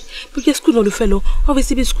síbi iṣẹ́, bó jẹ́ skul náà ló fẹ́ lọ wọ́n á fi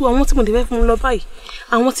síbi skul. Àwọn tí mo dé fẹ́ fún un lọ báyìí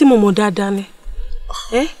àwọn tí mo mọ̀ dáadáa ni.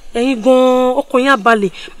 Ẹ̀yin gan-an ọkàn yín á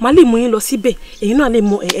balẹ̀, màá lè mú yín lọ síbẹ̀, ẹ̀yin náà lè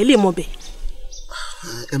mọ̀ bẹ̀.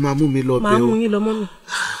 Ẹ máa mú mi lọ bẹ̀ o. Màá mú yín lọ Mọ́mì.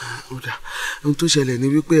 Ohun tó ṣẹlẹ̀ ni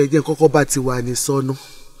wípé ẹ jẹ́ kọ́kọ́ bá ti wà ní sọ́nù.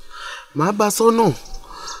 Màá bá sọ́nà.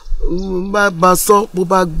 Bá sọ bó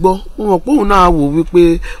bá gbọ́ mo mọ̀ pé òun náà wò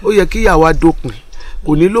wípé ó yẹ kí ìyàwó dópin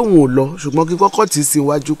kò ní lóhùn ò lọ ṣùgbọ́n kí kọ́kọ́ tì í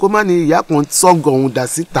síwájú kó má ní ìyá kan sọ́gàn òun dà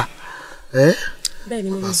síta. Bẹ́ẹ̀ ni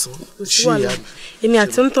mo mọ̀ kò sí wàhálà èmi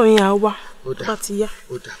àti ntọ́ yẹn á wá bá ti yá.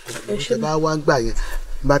 ẹ bá wá gbà yẹn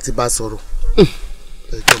bá ti bá sọ̀rọ̀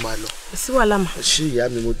ẹjọ́ máa lọ. kò sí wàhálà mà. ṣé ìyá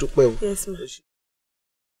mi mo dúpẹ́ o. Yes ma.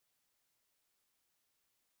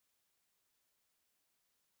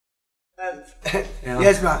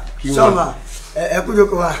 Yes ma. So ma. Ẹ kú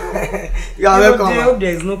jókòó wa. You are welcome. I hope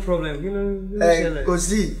there is no problem. Kò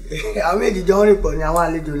sí. Àwọn méjì jọ ń rìn pọ̀ ní àwọn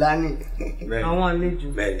àlejò lánìí. Àwọn àlejò.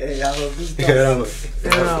 Àwọn visitors.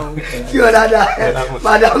 Kí o dáadáa.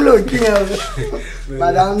 Madam ló kí ẹ o.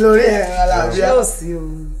 Madam lórí ẹ̀ aláàbíà. Ṣé ò sí o?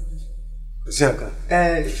 Kò sí àkàn.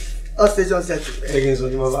 All station set. Ẹ kí n sọ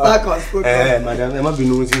ní mo bá. Madam ẹ má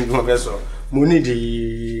bínú tí mo fẹ́ sọ. Mo ní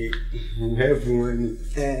ìdí help wọn ni.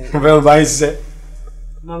 Mo fẹ́ bá yín ṣiṣẹ́.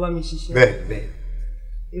 Má bá mi ṣiṣẹ́. Bẹ́ẹ̀.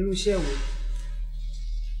 Irú iṣẹ́ wo?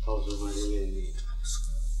 Ọ̀sọ̀ máa ní ẹni.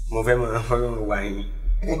 Mo fẹ́ máa wà yín.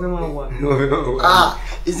 Mo fẹ́ máa wà.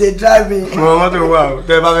 It's a driving. Mo mọ́tò wà o.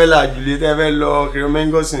 Tẹ́ bá fẹ́ la àjùlé tẹ́ fẹ́ lọ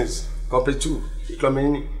Kiromengosins Copy 2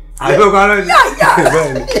 Ìkọ̀mẹ́ni. Àbẹ́ òkú alọ́ yìí.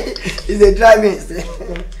 It's a driving.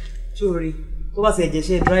 Sórí, tó bá ṣe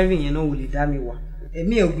ẹ̀jẹ̀ driving yẹn náà wò lè dá mi wà.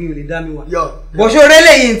 Èmi ò gbé ò lè dá mi wà. Bó ṣe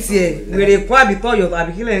orélé yìí tiẹ̀ wèrèkó àbí tọ́yọ̀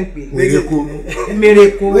àbí kílẹ̀ ń pè. Mèrèkó.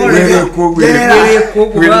 Mèrèkó wọ́rẹ̀. Mèrèkó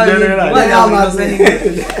kò bá yẹ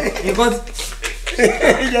nǹkan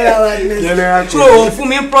tó o fún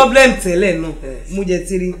mi problem tẹ́lẹ̀ náà mo jẹ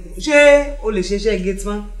tiri ṣé o lè ṣiṣẹ́ gate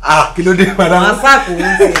man. Kí ló dé padà. Màá sáàkó ń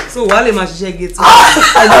tẹ̀ so wàá lè máa ṣiṣẹ́ gate man.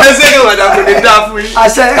 Àjọ ṣé kí wàdà kò lè dá fún yín.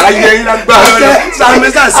 Ayé yín lágbára lọ.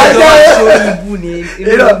 Sàmísà ṣe tó bá ṣe orí ibu ni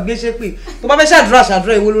èmi ló gbéṣẹ́ pé tó bá fẹ́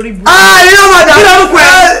ṣàdúrà ìwé lórí ibu. Yóò máa dà.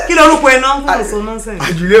 Kí lorúkọ ẹ náà fún ọ̀sán nonsense.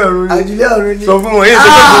 Àjùlé ọ̀run ni. Àjùlé ọ̀run ni. Sọ fún wọn yéé ṣe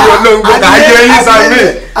pé kò wọ́n lóhùn gbọ́dọ̀ ayé yín sàmì.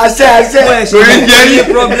 Àṣẹ. Orí jẹ́ yín.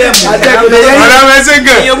 Ọ̀rọ̀ mẹ́sẹ̀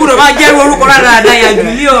gan. Èèyàn gbúdọ̀ máa jẹ́ orúkọ rárá àdáyà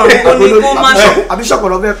àjùlé ọ̀run kó ní kó má ṣe. Àbí ṣọ̀pọ̀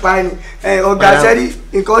lọ fẹ́ pa ẹni. Ọ̀gá sẹ́rí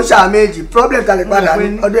nǹkan ṣàméjì problem kalẹ̀ padà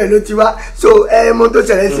ní ọdún ẹ̀ ló ti wá so mo tó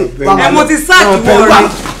ṣẹlẹ̀ sí. Mo ti sáàkì wọ̀ rẹ̀.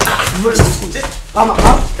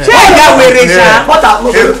 Ṣé ẹ̀dá wèrè ṣá?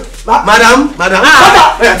 Madam.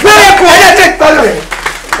 Wèrè kọ́.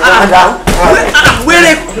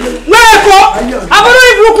 Wèrè kọ́. Abọ́dọ́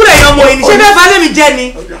ìbúrúkú rẹ̀ yan ọmọ yìí ṣé bẹ́ẹ̀ bá lè mi jẹ́ ni.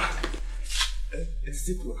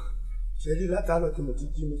 Ṣèlú látàárọ̀ tí mo ti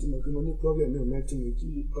jí mo ti mọ̀ pé mo ní problem mi ò mẹ́tí mo jí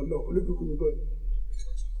olókùnkùn ní bọ́ọ̀lù.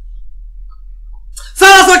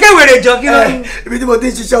 Sọ́dọ̀ sọ kéwèrè jọ kí ló ń. Ibi tí mo ti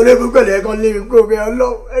ń ṣiṣẹ́ olóògùn pẹ̀lú ẹ̀kan lé mi kúrò bí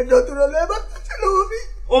ọlọ́run ẹjọ́ tó lọ lẹ́ẹ̀ bá tẹ̀sí lọ́wọ́ mi.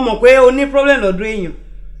 O mọ̀ pé o ní problem lọ́dún èèyàn.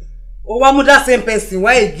 O wá mú that same person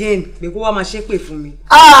wá again pé kó wá máa ṣépè fún mi.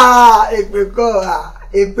 Èpè kọ́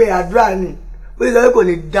èpè àdúrà ni ó sì sọ pé kò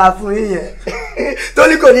ní da fún yín yẹn tó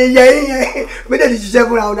ní kò ní yẹ yín yẹn méjèèjì ṣiṣẹ́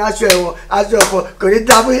fúnra wọn aṣọ ẹ̀wọ̀n aṣọ ọ̀fọ̀ kò ní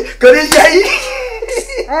da fún yín kò ní yẹ yín.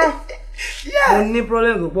 Mo ní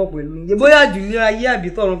problem tó pọ̀ pẹ̀lú mi bóyá àjùlé ayé àbí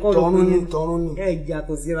tọ̀run kọ́ ló fún yín tọ̀run ni ẹ̀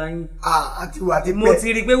yàtọ̀ síra yín. Àti wà ti pẹ́ mo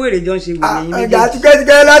ti rí i pé wèrè jọ ń ṣe wèrè yín méjèèjì. ẹ̀gà àti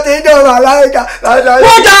kẹ́sìkẹ́ láti ń dọ̀rọ̀ aláìka.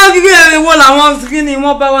 wọ́n já kíkẹ́ wo làwọn kí ni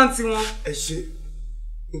wọ́n bá wá ti wọn. ẹ ṣe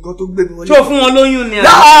nǹkan tó gbé mi wọlé. tó fún wọn lóyún ni.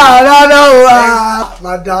 rárá o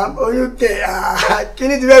madam oyún kẹ kí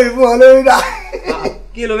ni ti fẹ́ fi fún wọn lóyún dá.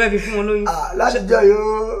 kí ló fẹ́ fi fún wọn lóyún. láti jọ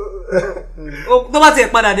yóò. tó bá tiẹ̀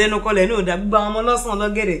padà dẹnu kọlẹ̀ ní òdà gbogbo àwọn ọmọ lọ́sàn-án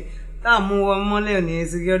lọ́gẹ̀dẹ̀ tá à mú wọn mọ́lẹ̀ ní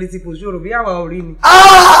security post ṣòro bí àwa ò rí ni.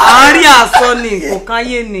 àárín àsọ ni kò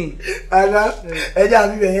káyé ni. ẹjẹ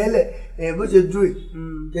àbí bẹ̀yẹn lẹ̀ bó ṣe dúró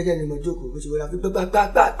jẹ́jẹ́ ni mo jókòó bó ṣe wọlé àfi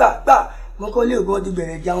gbàgbàgbàgbà wọ́n kọ́ lé ògùn ọdún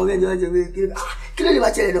bẹ̀rẹ̀ jà wọ́n bẹ́ẹ̀ ni wọ́n ṣe wé kí ló lè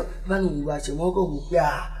máa ṣẹlẹ̀ náà bá ní òwúwa ṣe wọ́n kọ́ wò pé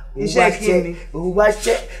iṣẹ́ kí ni òwúwa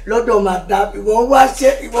ṣẹ́ lọ́dọ̀ madam ìwọ̀n wá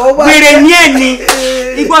ṣẹ́ ìwọ̀n wá ṣẹ́. gbèrè ní ẹ̀ ni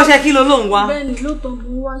igbó ọṣẹ kí ló lóun wá. bẹ́ẹ̀ni lóòótọ́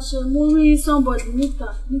mo wá ṣe mo rí somebody níta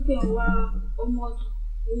nípa ẹ̀wà ọmọ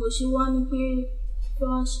mo ṣe wá ní pé fẹ́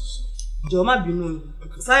wá ṣiṣẹ́. jọ̀ọ́ má bínú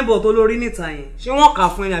signboard tó lórí níta yẹn ṣé wọ́n kà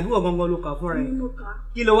fún ẹni àbí wọ́n gangan ló kà fún rẹ̀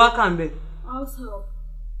kí ló wá kà ń bẹ̀. house help.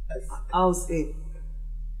 house help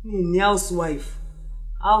mi ní housewife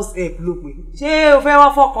house help ló pè ṣé o fẹ́ wá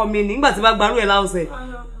fọ́kọ mi nígbà tí bá gbarú ẹ̀ house help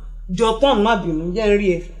Jọ̀tán má bínú jẹ́ ń rí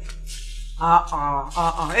ẹ.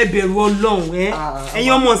 Ẹ bẹ̀rù Ọlọ́run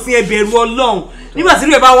ẹ̀yin ọmọ sí ẹ bẹ̀rù Ọlọ́run nígbà tí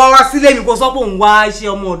ìlú ẹ bá wá sílé mi kó sọ pé òun wá iṣẹ́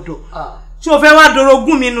ọmọ ọ̀dọ̀ ṣé o fẹ́ wá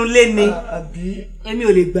dorogún mi nínú ilé ni èmi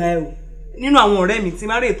ò lè gbà ẹ o nínú àwọn ọ̀rẹ́ mi tí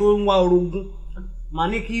má rè tó ń wá orogún màá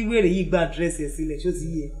ní kí wèrè yìí gba àdírẹ́sì ẹ̀ sílẹ̀ ṣó ti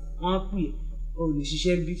yẹ wọ́n á pè é o lè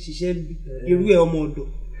ṣiṣẹ́ bí irú ẹ̀ ọmọ ọ̀dọ̀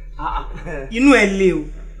inú ẹ̀ le o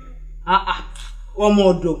ọmọ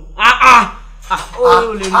ọ̀dọ̀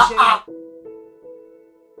o lè ríṣẹ́.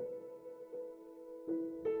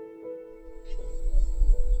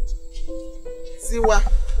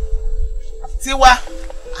 Tiwa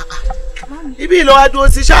ibi ìlọ wa dúró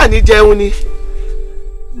sí ṣáà ní jẹun ni.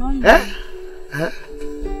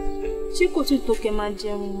 Ṣé kò tí tó kẹ́ máa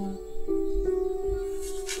jẹun?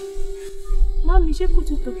 Mami, ṣé kò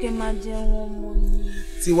tí tó kẹ́ máa jẹun ọmọ ni?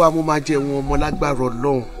 Tiwa mo máa jẹun ọmọ lágbára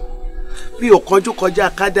Ọlọ́run bí ò kánjú kọjá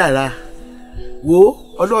kádàrá wo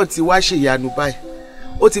Ọlọ́run ti wá ṣèyanu báyìí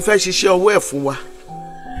ó ti fẹ́ ṣiṣẹ́ ọwọ́ ẹ̀ fún wa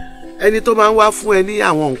ẹni tó máa ń wá fún ẹ ní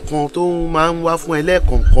àwọn nǹkan tó máa ń wá fún ẹ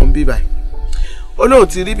lẹ́ẹ̀kọ̀ọ̀kan bí báyìí Ọlọ́run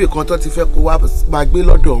ti rí ibì kan tó ti fẹ́ kó wá máa gbé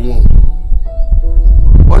lọ́dọ̀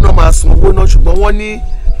wọn náà máa san owó náà ṣùgbọ́n wọ́n ní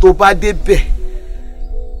tó bá débẹ̀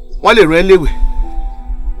wọ́n lè rán ẹ léwé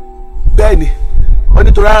bẹ́ẹ̀ ni wọ́n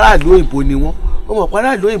ní tó rárá ìlú òyìnbó ni wọ́n mọ̀ pé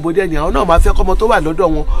ará ìlú òyìnbó dẹ̀ ni àwọn náà máa fẹ́ kọ́mọ tó wà lọ́dọ̀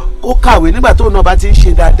wọn kó kàwé nígbà tóun náà bá ti ń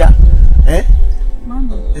ṣe dáadáa.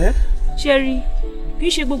 Mami ṣe rí kì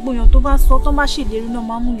í ṣe gbogbo èèyàn tó bá sọ tó bá ṣèlérí náà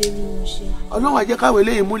máa mú lérí wọn ṣe. Ọlọ́run á jẹ́ káwé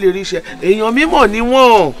léyìn mú lérí iṣẹ́ èèyàn mímọ̀ ni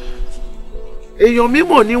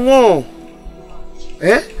wọ́n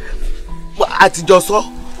àtijọ́ sọ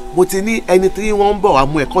mo ti ní ẹni tí wọ́n ń bọ̀ wá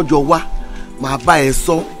mú ẹ̀kọ́ jọ wá màá bá ẹ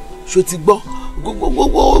sọ ṣó ti gbọ́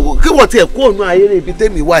gbogbo kí wọ́n tiẹ̀ kó òun ayé ibi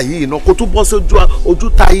tẹ́mi wà yìí iná kó tún bọ́ sí ojú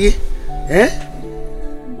táyé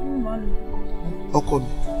ọkọ mi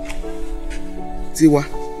Tiwa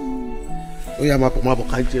ó yá máa bọ̀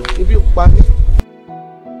ká jẹun ibi ń pa mí.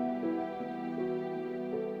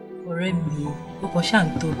 ọ̀rẹ́ mi ó kàn ṣáà ń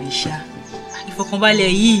tóbi ṣá ìfọkànbalẹ̀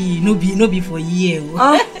yìí nóbi fọ yí ẹ o.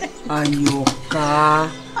 Àyọ̀ká.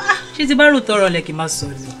 ṣé ti bá rò tọrọ lẹ kì í máa sọ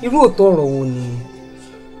ni. irú òtọrọ wo ni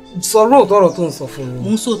sọ̀rọ̀ òtọrọ tó ń sọ fún mi. mo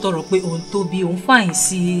ń sọ tọrọ pé òun tóbi òun fàyìn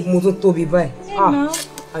sí i. mo tún tóbi báyìí.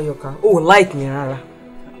 Àyọ̀ká o ò like mi rárá.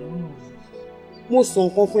 mo sọ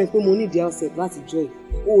nǹkan fún ẹ pé mo ní ìdí outset láti joy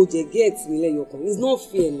o ò jẹ get mi lẹ́yọ̀kan it's not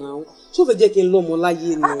fair now ṣó fẹ́ jẹ́ kí n lọ́mọ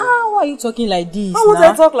láyé ni. Why are you talking like this? How would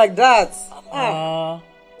I talk like that?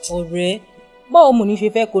 ọ̀rẹ́ báwo mo ní ṣe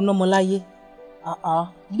fẹ́ kó nọ́mọ láyé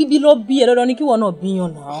bíbí ló bí ẹ lọ́dọ̀ ní kí wọ́n náà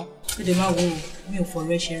bíyàn náà. ṣé lè máa wo mi ò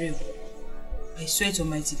fọ̀rọ̀ ẹ ṣeré o I swear to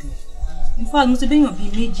Almighty God. In fact mo ti bẹ́yàn bíi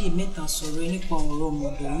méjì mẹ́ta sọ̀rọ̀ nípa ọ̀rọ̀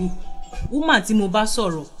ọmọdé yìí woman tí mo bá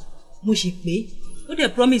sọ̀rọ̀ mo sì pé ó dẹ̀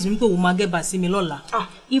promise mi pé òun máa gẹ́bà sí mi lọ́la.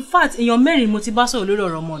 In fact èèyàn mẹ́rin mo ti bá sọ̀rọ̀ lórí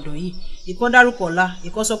ọ̀rọ̀ ọmọdé yìí ìkan dárúkọ ọ̀la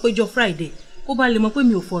ìkan sọ pé jọ Friday kó bá lè mọ̀ pé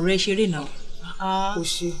mi ò fọ̀rọ̀ ẹ ṣeré náà. o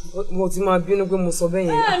ṣe mo ti máa bínú pé mo sọ bẹ́ẹ̀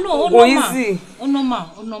yẹn. No ó normal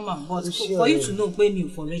but for you to know pé mi ò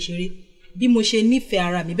fọ̀rọ̀ ẹ ṣeré bí mo ṣe nífẹ̀ẹ́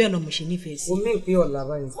ara mi bẹ́ẹ̀ náà mo ṣe nífẹ̀ẹ́ sí. o mí pé ọ̀la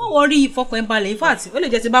báyìí. wọ́n wọ́n rí ìfọkàn ẹ̀ balẹ̀ in fact ó lè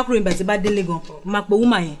jẹ́ ti bá kúrò ìgbà tí bá délé gan máa pe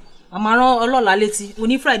woman yẹn àmọ́ rán ọlọ́ọ̀la létí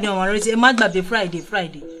oní Friday àwọn ará létí ẹ má gbàgbé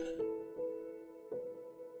Friday.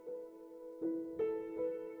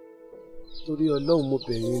 torí Ọlọ́run mo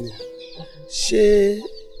bẹ̀ yín ni ṣé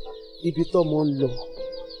ibi tọ́mọ ń lọ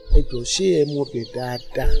ẹ jọ̀ọ́ ṣé ẹ mọ̀ bẹ̀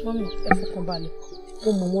dáadáa. mọ́mí ẹ fọkàn balẹ̀ mo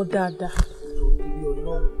mọ̀ wọ́n dáadáa. torí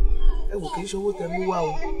Ọlọ́run ẹ wò kì í ṣe owó tẹ mú wá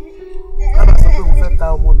o kábà sọ pé mo fẹ́ ta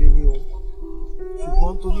ọmọ mi ni o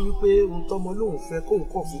ṣùgbọ́n torí wípé ohun tọ́mọ lòun fẹ́ kóun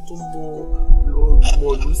kàn fi tó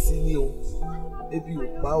mọ̀ọ́lù sí ni o ebi ò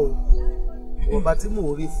pa o ọba tí mò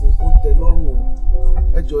ń rí fún ó tẹ́ lọ́rùn o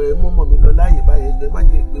ẹ jọ̀ọ́ ẹ mọ́mọ́ mi lọ láàyè báyìí ẹ jọ̀ọ́ ẹ má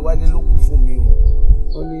jẹ́ ìgbé wálé lókun fún mi o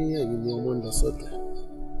wọ́n ní ẹ̀yin ni ọmọ ń lọ sọ́dọ̀.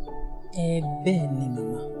 Bẹ́ẹ̀ ni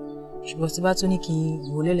màmá ṣùgbọ́n tí bá tún ní kí n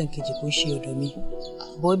wò lẹ́lẹ́kejì kó ṣe ọ̀dọ̀ mi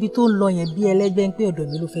bọ́ ibi tó ń lọ yẹn bí ẹlẹ́gbẹ́ ń pé ọ̀dọ̀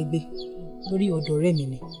mi ló fẹ́ gbé lórí ọ̀dọ̀ ọ̀rẹ́ mi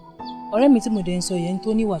ni ọ̀rẹ́ mi tí mo dẹ̀ ń sọ yẹn tó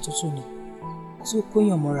níwà tútù ni tí ó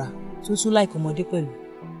kóyàn mọ́ra tó tún láìkọ́ ọmọdé pẹ̀lú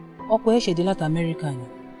ọkọ ẹ̀ ṣẹ̀dé láti Amẹ́ríkà ni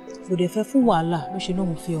kò dẹ̀ fẹ́ fún wàhálà ló ṣe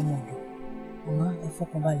lóun fi ọmọ ọ̀dọ̀ ọmọ ẹ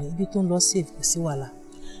fọkànbalẹ̀ ibi tó ń lọ safe kò sí wàhálà.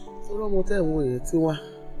 fúnra ọmọ tẹ̀ wọ́n yẹn tí wá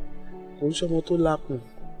kò ń ṣọmọ tó lápùn.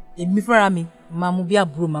 èmi fúnra mi máa mú bí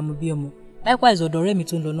àbúrò máa mú bí ọmọ likewise ọ̀dọ̀ ọ̀rẹ́ mi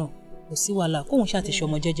tó ń lọ náà kò sí wàhálà kóun ṣàtìṣe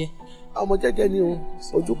ọmọ jẹ́jẹ́. ọmọ jẹ́jẹ́ ni o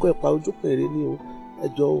ojúkọ ẹ̀pà ojúkọ èrè ni o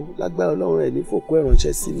ẹjọ́ o lágbára Ọlọ́run ẹ̀ ní fòkó ẹ̀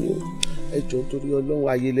ránṣẹ́ sí mi o ẹjọ́ nítorí Ọlọ́run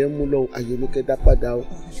ààyè lẹ́ ń mú lọ́wọ́ ààyè ní kẹ́dá padà o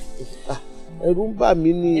ẹ̀rù ń bà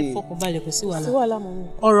mí ni. ẹ fọkànbalẹ̀ kò sí wàhálà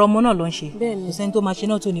ọ̀rọ̀ ọmọ náà ló ń ṣe kò sẹ́ni tó máa ṣe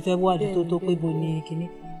náà tó ní fẹ́ wádìí tó pé bo ní kinní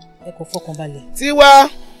ẹ kò fọkànbalẹ̀.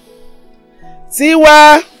 Tiwa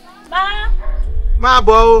máa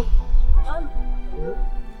bọ̀ o.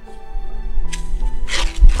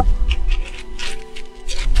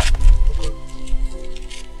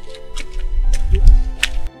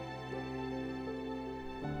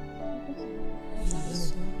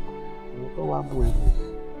 wá mú ẹni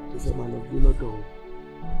tó fẹ́ máa lọ gbé lọ́dọ̀ wọn.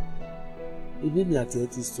 Ibi mi àti ẹ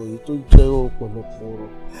ti sọ èyí tó jẹ́ ọ̀pọ̀lọpọ̀ ọ̀rọ̀.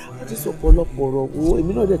 A ti sọ ọ̀pọ̀lọpọ̀ ọ̀rọ̀ wo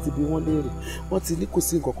èmi náà dẹ̀ ti bi wọ́n léèrè. Wọ́n ti ní kò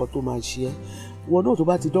sí nǹkan kan tó máa ṣe ẹ́. Ìwọ náà tó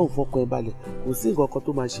bá ti dọ̀hùn fọkàn ẹ balẹ̀ kò sí nǹkan kan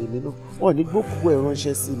tó máa ṣe mí náà. Wọ́n ní gbókù ẹ̀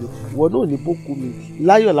ránṣẹ́ sí mi. Ìwọ náà ní gbókù mi.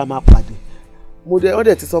 Láyọ̀ la máa pàdé. Wọ́n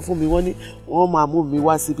dẹ̀ ti sọ fún mi wọ́n ní wọ́n máa mú mi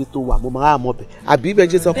wá síbi tó wà mo máa mọ̀ bẹ̀. Àbí bẹ́ẹ̀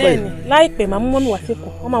jẹ́ sọ pé. Bẹ́ẹ̀ni láìpẹ́ màá mú mọ́mí wá sí kù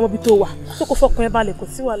wọ́n máa mọ ibi tó wà tó kò fọkàn ẹ balẹ̀ kò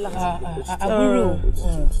sí wàhálà.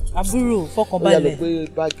 Àbúrò fọkàn balẹ̀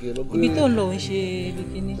ibi tó ń lọ ń ṣe ibi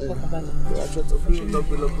kíní fọkàn balẹ̀.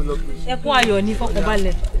 Ẹkún ayọ̀ ní fọkàn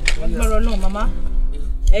balẹ̀ agbára Ọlọ́run màmá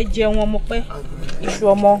ẹ jẹun ọmọ pẹ́ iṣu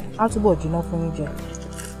ọmọ á túbọ̀ jiná fún yín jẹ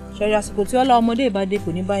ṣẹ̀rí àsìkò tí ọlá ọmọdé ìbàdé kò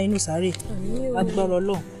ní bá inú sáré agbára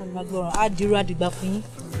Ọlọ́run agbára á dirú àdìgbà fún yín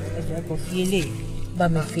ẹ̀jẹ̀ ẹ̀kọ́ fi eléyìí bá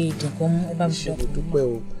mi fi ìdìkan mú ẹ bá mi sọ. Mo dúpẹ́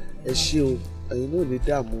o ẹ ṣé o ẹ̀yin náà lè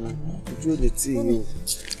dààmú ojú ò lè tì yín o.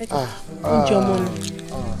 Oúnjẹ ọmọ ni.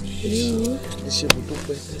 Ẹ ṣé mo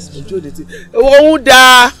dúpẹ́ ojú ò lè tì. Òun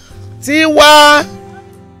dà tí wá.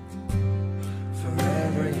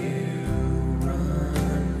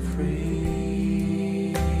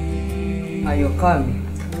 Àyọ̀ká mi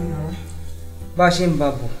bá ṣe ń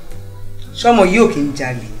babọ̀ ṣọ́mọ yóò kí ń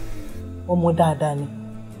jalè. Ọmọ dáadáa ni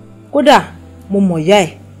kódà mo mọ̀ ìyá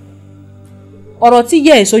ẹ̀ ọ̀rọ̀ tí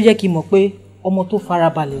yẹ́ ẹ̀ sọ jẹ́ kí n mọ̀ pé ọmọ tó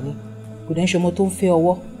farabalẹ̀ ni kò dẹ̀ ń ṣe ọmọ tó ń fẹ́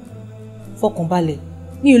ọwọ́ fọkànbalẹ̀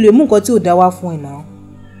ní ìlú èmú nǹkan tí ò dá wá fún ẹ̀ náà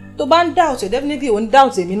tó bá ń doubt definitely ò ń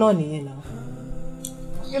doubt èmi náà nìyẹn náà.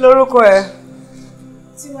 Kí lorúkọ ẹ?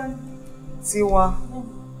 Tiwa.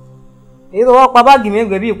 Èyí tó wá pa báàgì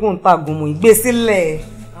mẹ́gbẹ̀ẹ́ bí ìkún ta gùnmù ìgbé sílẹ̀.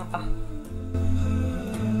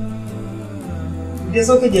 Ìdí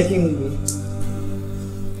sókè jẹ́ kí n gbé.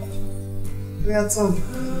 Bóyá tán.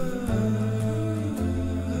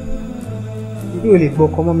 Ìdí ò lè gbọ́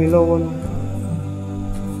ọkọ mọ́ mi lọ́wọ́ náà.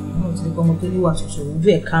 Mo ti rí ọmọ tó níwà ṣoṣo ojú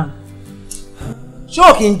ẹ̀ kàn. Ṣó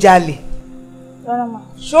kì í jalè? Rárá mà.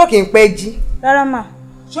 Ṣó kì í pẹ́ jí? Rárá mà.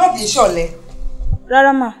 Ṣó kì í ṣọ̀lẹ?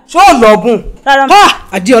 Rárá mà. Ṣó lọ́bùn? Rárá mà.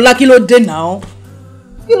 Adéọlá kí ló dé náà?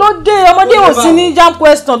 Kí ló dé? Ọmọdé ò sí ní jam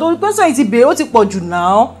question torí question yìí ti bèrè ó ti pọ̀ jù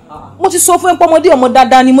náà. Mo ti sọ fún ẹ pé ọmọdé ọmọ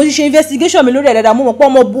dáadáa ni mo ti ṣe investigation mi lórí ẹ̀ dáadáa mo mọ̀ pé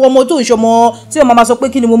ọmọ tó ń ṣe ọmọ tí ọmọ máa sọ pé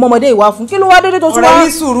kí ni mo mọ ọmọdé ìwà fún kí ló wá dédé tó tún wá. Ọ̀rẹ́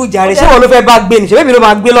ní sùúrù jàre ṣé wọn ló fẹ́ bá gbé ni ṣebí mi ló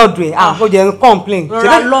máa gbé lọ́dọ̀ ẹ̀ ó jẹ́ ń complain.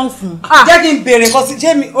 Rọra lọ́n fún. Jẹ́ kí n béèrè nǹkan sí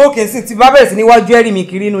ṣé mi ókè sí ti bá bẹ̀rẹ̀ sí níwájú ẹ̀rí mi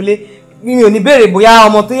kiri inú ilé mi ò ní béèrè bóyá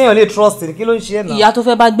ọmọ tó yẹn lè trust rẹ̀ kí ló ń ṣe ẹ̀ náà. Ìyá tó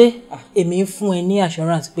fẹ́ bá gbé èmi ń fún ẹ ní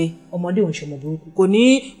assurance pé ọmọdé òun ṣe ọmọ burúkú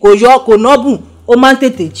kò yọ kò nọ́bùn ó máa ń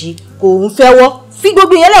tètè jí kò ń fẹ́wọ́ fi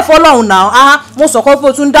gbogbo ìyẹn lẹ̀ fọ́lọ́run náà mo sọ kọ́ pé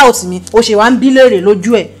o tún dá òtí mi o ṣe wá ń bí léèrè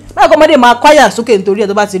lójú ẹ̀ báyìí kọ́ ọmọdé máa káyà sókè nítorí ẹ̀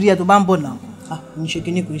tó bá ti rí ẹ̀ tó bá ń bọ̀ náà kò ń ṣe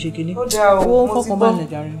kinní kò ń ṣe kinní. Ó dáa o mo ti gbọ́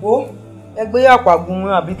o ẹgbẹ́ àpò àgùnmu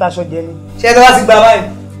àbí taṣọ jẹ ni ṣé ẹ tó bá ti gba báyìí.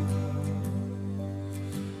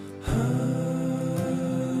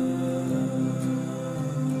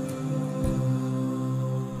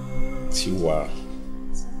 Tiwa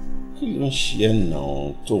kí ló ń ṣe ẹ́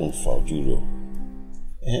náà tó ń fa ojú rò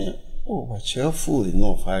oh but cheerful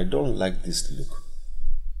enough I don't like this look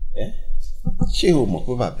ṣé o mọ̀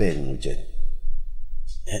pé bàbá ẹ̀ ni mo jẹ ni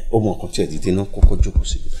o mọ̀ nǹkan tí ẹ̀ dìde náà kọ́kọ́ jókòó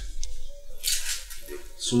sí bíbá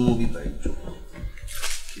súnmọ́ bíbá ìjókòó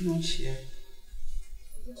kí ló ń ṣe ẹ́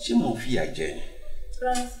ṣé mo fi àjẹ ni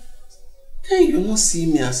then you no see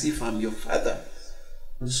me as if I'm your father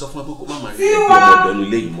mo ti sọ fún ẹ pé kó má máa rí ẹgbẹ́ ọmọdé ọ̀nù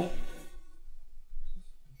ilé yìí mọ́.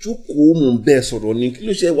 Jókòó mò ń bẹ́ẹ̀ sọ̀rọ̀ ni kí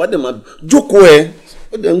ló ṣe wá dẹ̀ máa jókòó ẹ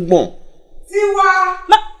ó dẹ̀ ń gbọ̀n. Tiwa.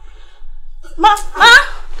 má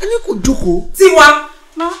ẹni kò jókòó. Tiwa.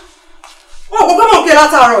 Ó kò gbọ́dọ̀ pé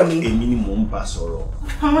látàárọ̀ ni. Èmi ni mò ń bá sọ̀rọ̀.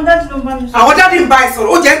 Àwọn dáàdì ló ń bá mi sọ̀rọ̀. Àwọn dáàdì ń bá ẹ sọ̀rọ̀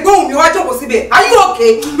ó jẹ́ gbóhùn mi wá jókòó síbẹ̀ are you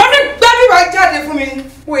okay? Mami gbé mi wá jáde fún mi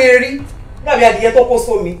kú erí dàbí adìyẹ tó kó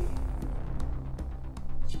sómi.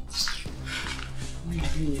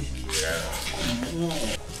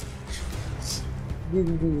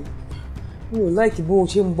 Mi ò like bó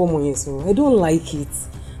ṣe ń bọ́mọ yẹn sọ̀rọ̀. I don't like it.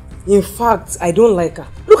 In fact, I don't like her.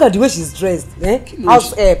 Look at the way she's dressed.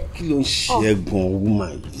 House help. Kí ló ń ṣe ẹ̀gbọ́n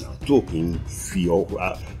woman yìí náà tó kì í fi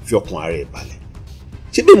ọkàn ara ẹ̀ balẹ̀?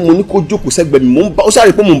 Ṣé bí mo ní kó jókòó sẹ́gbẹ̀ẹ́ mi, ó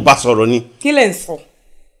ṣàrí pé mò ń bá sọ̀rọ̀ ni. Kí lẹ̀ ń sọ?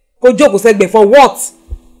 Kó jókòó sẹ́gbẹ̀ẹ́ for what?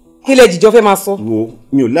 Kí lẹ̀ jìjọ fẹ́ máa sọ? Wo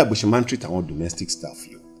mi ò láàbò ṣe máa ń treat àwọn domestic staff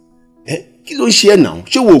yìí. Kí ló ń ṣe ẹ̀ náà?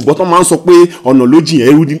 Ṣé wo gbọ́ tán máa ń sọ pé ọ̀nà ló jìn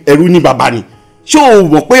ẹrú ní bàbá ni? Ṣé o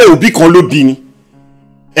mọ̀ pé òbí kan ló bí ni?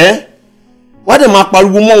 Wá dẹ̀ máa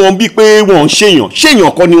pariwo mọ́ wọn bíi pé wọ́n ń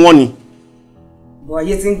ṣèyàn kọ́ ni wọ́n ni. Bọ̀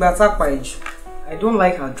ayé ti ń gba tápà ẹ̀jù. I don't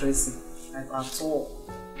like her dressing like at all.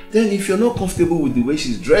 Then if you're not comfortable with the way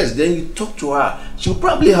she's dressed, then you talk to her. She'll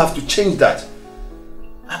probably have to change that.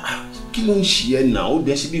 kí ló ń ṣe ẹ́ náà? Ó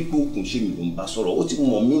dẹ̀ ṣe bí pé òkun ṣe mi ló ń bá sọ̀rọ̀, ó ti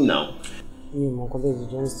mọ̀ mí náà. Mi ò mọ̀ nǹkan tó ṣe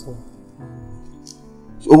jẹ́ ń sọ.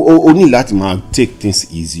 O ní láti máa take things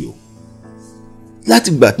easy o.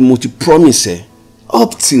 Láti ìgbà tí mo ti promise ẹ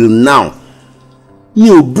up till now mi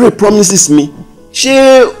ò break promises mi.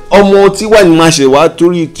 Ṣé ọmọ Tiwa ni máa ṣe wá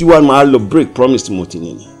torí Tiwa máa lọ break promise tí mo ti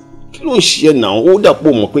ní ni? Kí ló ń ṣe ẹ́ náà? Ó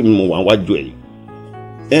dàpọ̀ mọ̀ pé mi mo wà wájú ẹ̀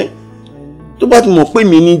yìí. Tó bá ti mọ̀ pé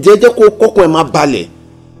mi ni jẹ́jẹ́ kó kọ́kọ́ ẹ máa balẹ̀.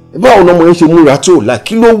 Báwo lọmọ yẹn ṣe múra tó là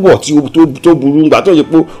kí ló wọ̀ tó burú ńgbà tó yẹ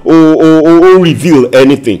pé ó reveal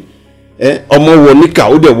anything. Ọmọ wọ níkà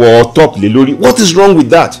ó dẹ̀ wọ top lé lórí. What is wrong with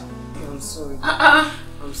that? I'm sorry.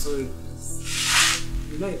 I'm sorry.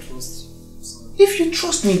 You know I trust you. I'm sorry. If you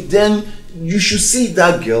trust me, then you should see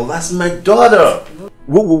that girl as my daughter.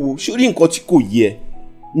 Wo sórí nǹkan tí kò yẹ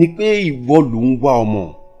ni pé ìwọ ló ń wá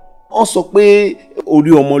ọmọ. Wọ́n sọ pé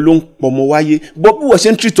orí ọmọ ló ń pọmọ wáyé. Bọ́ bí wọ́n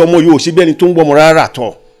ṣe ń treat ọmọ yóò ṣe bí ẹni tó ń gbọ́mọ rárá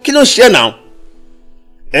tọ̀. Kí ló ṣe náà?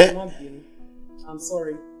 I'm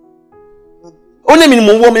sorry. Ó ní èmi ni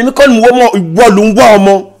mò ń wọ́ ọmọ, èmi kọ́ ni mò ń wọ́ ọmọ, ìwọ ló ń wá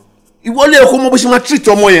ọmọ. Ìwọ lè kó mọ bó ṣe máa treat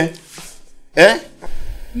ọmọ yẹn.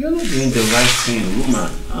 You're not doing the right thing, woman.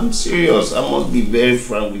 I'm serious. I must be very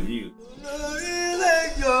frank with you.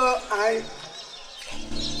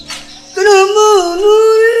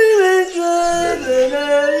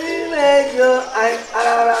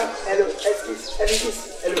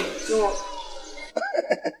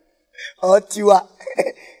 Oh, Tiwa.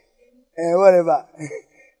 Whatever.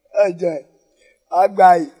 Enjoy.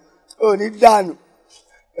 Agbai. Oh, ní dànù.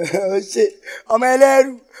 Ó ṣe. Ọmọ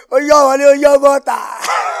ẹlẹ́rù. Ó yọ wọlé, ó yọ bọ́tà.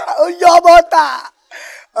 Ó yọ bọ́tà.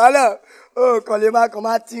 Ọlọ́. Ó kàn lè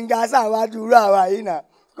máa tí ń ga sáwọn adúrú àwa yìí náà.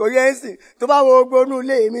 Kò yẹ ń sìn. Tó bá wo gbónú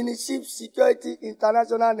ilé mi ní Ship Security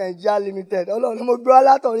International Nigeria Limited. Ọlọ́run mo gbé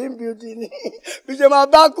alátọ̀rí ń beauty ni. Bí ṣe máa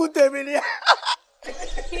bá kú tèmi ni.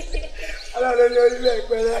 Ọlọ́run ní orílẹ̀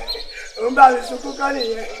ìpẹ́rẹ́. Òun bá mi sunkún kọ́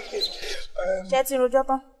nìyẹn. Ṣé ti rojọ́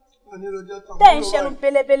tán? Tẹ́ ń ṣẹnu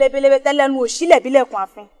belebelebele tẹ́lẹ́nu òṣìlẹ̀ bílẹ̀kùn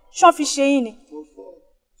àfin. Ṣán fi ṣe yín ni.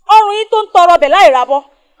 Ọrùn yín tó ń tọrọ ọbẹ̀ láì rabọ́.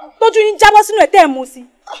 Tójú yín jábọ́ sínú ẹ̀ tẹ́ ẹ̀ mú sí.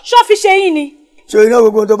 Ṣán fi ṣe yín ni. So iná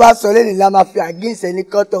gbogbo tó bá sọ lẹ́nìí la máa fi àgíǹsẹ̀ ní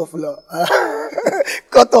cut off lọ.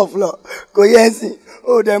 Cut off lọ. Kò yẹ ẹ́ sìn.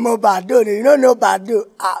 Ó dẹ̀ mọ bàdó ni. You don't know bàdó.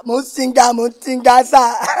 Mo ń tinga sá.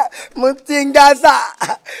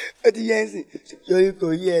 Ó ti yẹ ẹ́ sìn. Sori kò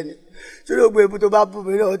yẹ ẹ ni. Sori gbogbo ebu tó bá bù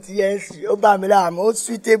mí náà ó ti yẹ ẹ́ sìn. Ó bá mi láàmú. Ó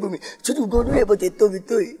suitable mi. Sori gbogbo èbó tẹ tóbi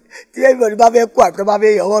tó yìí. Tí everybody bá fẹ́ kú àbí tó bá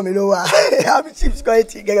fẹ́ yọ ọwọ́ mi ló wà. Àbí Ship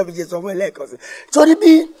Security gẹ́gẹ́ bí ṣe sọ fún ẹ lẹ́ẹ̀kan sí. Sori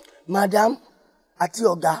bí madam àti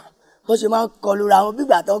ọ̀gá wọ́n ṣe máa ń kọlu ra wọn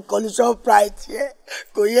bígbà tó ń kọlu Shoprite yẹn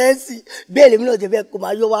kò yẹ ẹ́ sì bẹ́ẹ̀ lèmi náà ti fẹ́ kó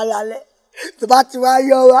máa yọ wá lálẹ́ tó bá ti wá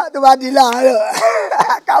yọ wá tó bá di láàárọ̀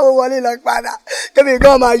káwọn wọlé lọ padà kébì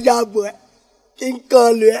gan máa ya bọ̀ ẹ́ kí n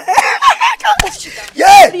kọlu ẹ́.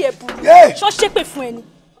 Ṣọ́ ṣépè fún ẹni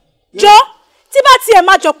jọ tí bá tiẹ̀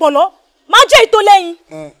máa jọpọ̀ lọ máa jẹ́ ìtò lẹ́yìn.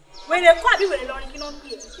 Wèrè kọ́ àbí wèrè lọrin kí ló ń pè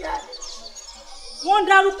é. Wọ́n ń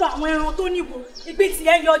dárúkọ àwọn ẹran tó níbo ìgbé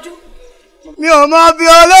tiẹ̀ yọjú. Mi ò mọ bí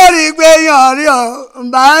olórí gbé yàn rí ọ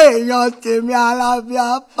bá èèyàn tèmi alábíà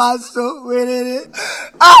pàṣọ wéréré.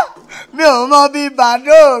 Mi ò mọ bí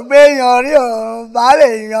bàdó gbé yàn rí ọ bá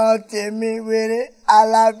èèyàn tèmi wéré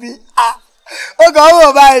alábí. Ó kàn wò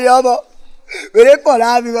báyìí ọmọ wèrè pọ̀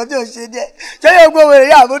láàbí kan tí ò ṣe díẹ̀. Ṣé yóò gbọ́ wèrè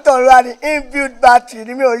yà mú tọ̀rọ̀ wá ní inbuilt battery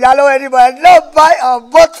ni mi ò yá lọ́wọ́ anybody no buy or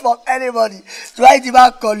vote for anybody. Tí wáyé ti bá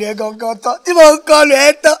kọlu ẹ̀ gangan tán tí mo ń kọlu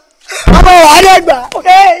ẹ̀ tán. Ọmọ wà á dẹ́gbà.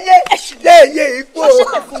 Yé ikú o. Wọ́n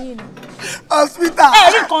ṣépè fún yín ni. Hospital.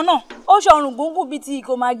 Ẹ̀rí kan náà, ó ṣọrùn gúngún bíi ti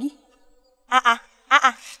ìgò magi.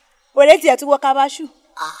 Wèrè tiẹ̀ tún wọ kábáṣù.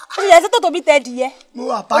 Ó yẹ sọ́tò tóbi tẹ́ di yẹ. Mo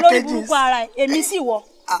wà packages. Olórí burúkú ara ẹ̀, èmi sì wọ̀.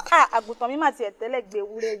 Àgùntàn mi máa tiẹ̀ tẹ́lẹ̀ gbé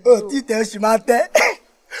ewúrẹ́ jù. O tí tẹ oṣù máa tẹ́.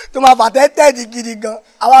 Tó máa fàtẹ́ tẹ́ẹ̀dì gidi gan.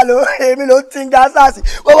 Àwa ló èmi ló ti ń ga sáàsì.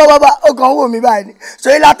 Bọ́bọ́bọ́bá ó kàn ń wò mí báyìí ni.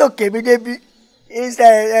 Ṣé látòkè mi débi is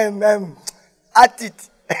at it.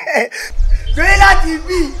 Ṣé láti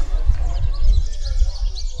bí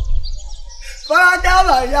fọ́nrán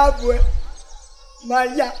máa yá bu ẹ máa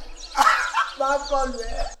yá máa kọlu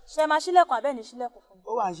ẹ. Ṣé máa ṣílẹ̀kùn abẹ́ ní ṣílẹ̀kùn fún mi?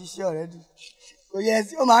 Ó wà ń ṣiṣẹ́ already. Kò yẹ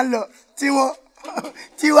sí ó máa ń lọ tí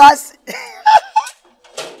wá sí.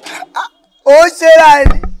 Ó ṣe ra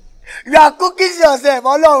ẹni you are cooking yourself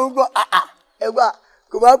Ọlọ́run gbọ́ ẹgbà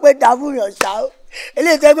kò bá pé dàbúyàn ṣá o.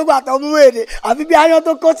 Eléyìí tẹ́ gbogbo àtọ́mú wèrè àfi bí ayán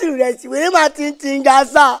tó kó sínú rẹ̀ sí wèrè máa ti ń ga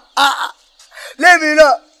sáà. Lémi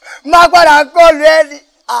náà máa padà kọlu ẹni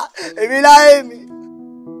èmi láyé mi.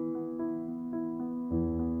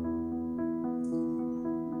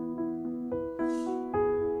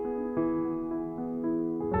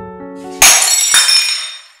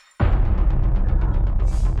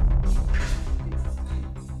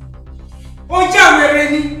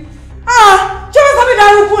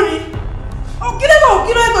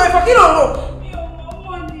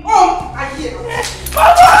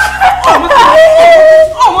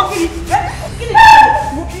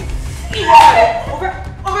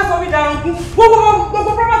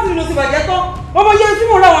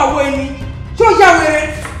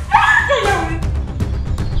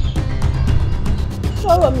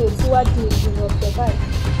 ìrìn ọ̀tẹ̀ báyìí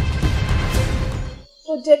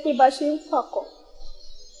tó jẹ́ pé bá ṣe ń pàkọ́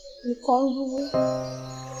nìkan ń rúwó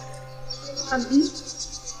àbí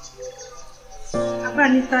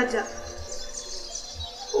abánitajà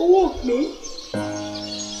owó òpè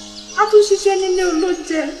a tún ṣiṣẹ́ nílé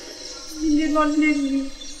olóúnjẹ nílé lọ́lé mi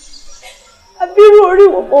abirú orí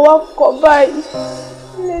ìwòkó wa kọ báyìí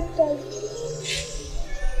lẹ́tà yìí.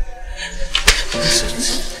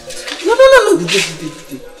 No, dìde.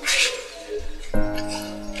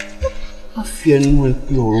 Má fi ẹnu ẹ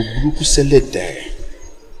pé ọ̀rọ̀ burúkú sẹ́lẹ̀ dà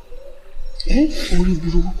ẹ́. Orí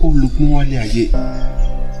burúkú kọ́ olùgbọ́n wálé ayé.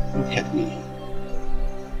 Look at me.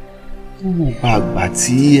 Wọ́n bá àgbà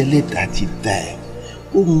tí ẹlẹ́dàá ti dá ẹ.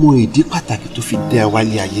 Ó mọ ìdí pàtàkì tó fi dá ẹ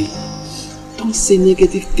wálé ayé. Don't say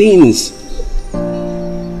negative things.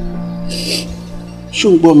 Ṣó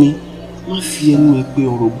ń gbọ́ mi? Má fi ẹnu ẹ pé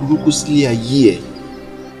ọ̀rọ̀ burúkú sílé ayé ẹ.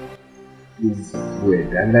 Gbogbo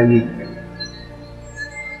ẹ̀dá láyé ìgbà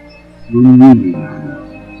ló ní ìlànà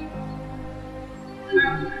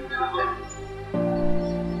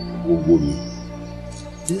owó mi.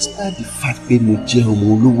 Despite the fact pé mo jẹ́ ọmọ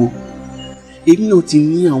olówó, èmi náà ti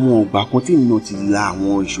ní àwọn ọgbà kan tí èmi náà ti la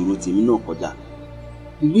àwọn ìṣòro tèmi náà kọjá.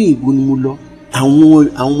 Ìlú ìbò ni mo lọ,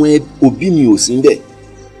 àwọn òbí mi ò sí níbẹ̀.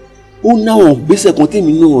 Ó náwọn ìgbésẹ̀ kan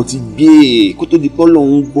tèmi náà ti gbé kó tó di pé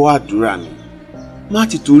Ọlọ́run gbọ́ àdúrà mi. Má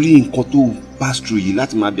ti torí nǹkan tó pass through yìí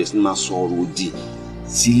láti máa bẹ̀rẹ̀ sí máa sọ ọ̀rọ̀ òdì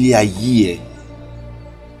sílé ayé ẹ̀.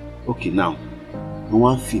 Okay, now mo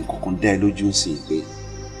wá ń fi nǹkan kan dá ẹ lójú sí pé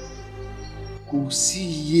kò sí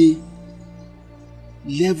iye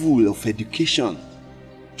level of education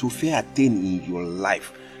to fẹ́ attain in your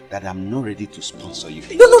life that I'm not ready to sponsor you.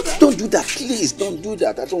 No, don't do that, please, don't do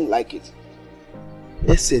that, I don't like it.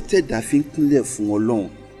 Ẹsẹ̀ tẹ̀dá fi ń kúnlẹ̀ fún Ọlọ́run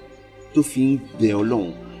tó fi ń bẹ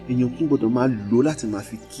Ọlọ́run. Èèyàn kún gbọ́dọ̀ máa lò láti máa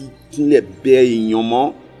fi kúnlẹ̀ bẹ èèyàn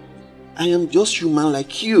mọ́. I am just human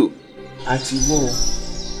like you. Àti wọ́n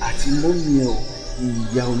àti mọ́mí ẹ̀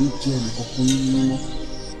ìyá oníjẹ́ ẹnìkankan nínú wọn.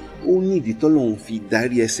 Ó ní ìdí tọ́lọ́run fi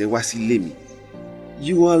darí ẹsẹ̀ wá sílé mi.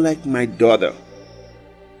 You are like my daughter.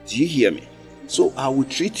 Do you hear me? So I will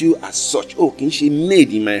treat you as such. Oh, kì í ṣe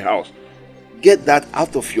maid in my house. Get that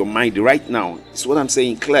out of your mind right now. It's what I'm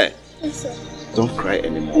saying, Claire. Yes, sir. Don't cry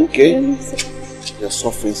anymore, okay? Yes, sir. Your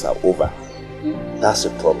sufferings are over. That's a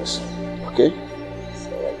promise. Okay?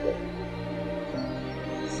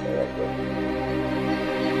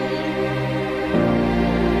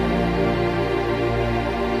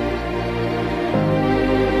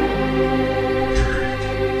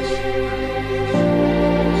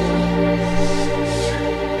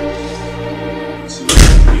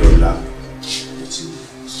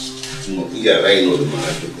 Yàrá iná ló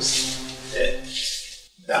máa jókòó sí.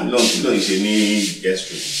 Dàmílọ́n kí ló ń ṣe ní guest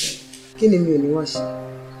room? Kí ni mi ò ní wá ṣe?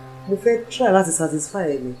 Mo fẹ́ try láti satisfy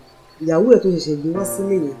ẹ ni. Ìyàwó ẹ̀ tó ṣẹ̀ṣẹ̀ gbé wá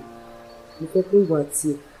sílé yẹn. Mo fẹ́ pé ìwà àti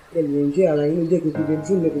ẹ̀ lè enjoy ara yín ló jẹ́ kí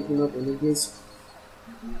bedroom lẹ́kọ̀ọ́ kí n máa bọ̀ ní gbèsè.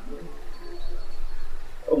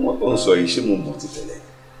 Ọmọ tó ń sọ yìí ṣé mo mọ̀ ti tẹ̀lé?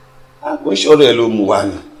 Àkóńṣọ́rọ̀ ẹ ló mú wa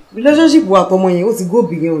ni. Relationship wa àtọmọ yẹn ó ti go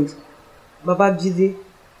beyond. Babájídé,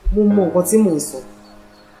 mo mọ nǹkan tí mò ń sọ.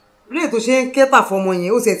 Rí ètò ṣe ń kẹ́tà fọmọ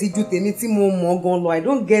yẹn ó sì ti ju tèmi tí mo mọ̀ gan lọ. I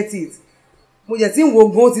don't get it. Mo jẹ̀ tí ń wo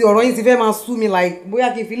gan ti ọ̀rọ̀ yín ti fẹ́ máa sú mi like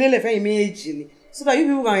bóyá kí n fi lélẹ̀ fẹ́yìn méjì ni so that you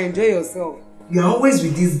people can enjoy yourself. You are always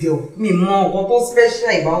with this girl. Mi mọ nǹkan tó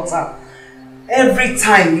special about her. Every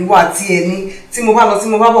time ìwọ àti ẹni tí mo bá lọ tí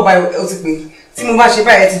mo bá bọ̀ báyìí ó ti pè tí mo bá ṣe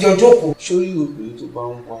báyìí ẹ ti jọ jókòó. Sórí obìnrin tó bá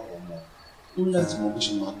ń wá ọmọ ó láti mọ bó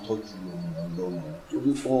ṣe máa tọ́jú ọmọ lọ́mọ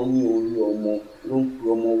torí fún ọ ní orí ọmọ ló ń pe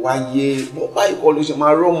ọmọ wáyé bó báyìí kọ́ ló ṣe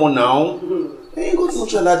máa rí ọmọ náà ẹ̀yin kò tún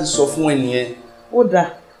ṣe láti sọ fún ẹnìyẹn. Ó dáa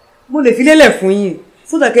mo lè fi lélẹ̀ fún yín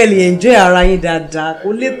so that kẹ́ lè enjoy ara yín dáadáa kò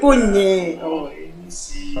lè tó yẹn. Èmi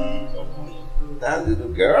sí ọmọ yìí that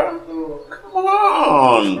little girl come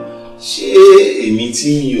on ṣé èmi tí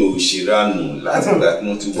mi ò ṣèrànù láti ìgbà tí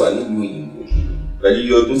mo ti wà nílùú òyìnbó pẹ̀lú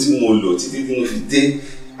iye ọdún tí mo lò títí tí mo fi dé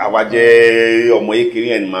àwa jẹ́ ọmọ kékeré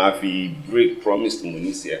ẹni máa fi break promise tí mo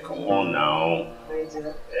ní sí ẹ come on now.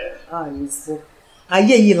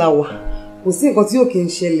 Ayé yìí la wà kò sí nǹkan tí yóò kí n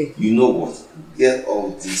ṣẹlẹ̀. You know what? Get all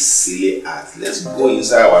this silly art. Let's go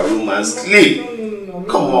inside our room and sleep.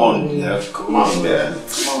 Come on, yeah. Come on, man.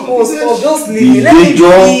 Oh, stop. Just leave me. Let me be.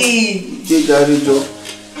 Ìjọ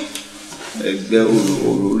ẹgbẹ́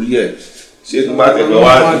orí ẹ̀. Ṣé tó bá tẹ̀lé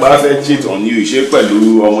wá tó bá fẹ́ cheat on you ṣé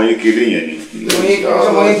pẹ̀lú ọmọ kékeré yẹn ni?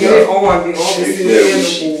 Ọmọ kékeré kan wà bí ọmọ sí ilé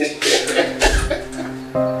ẹ̀rọ.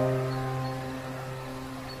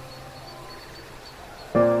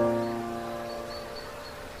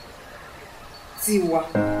 Tiwa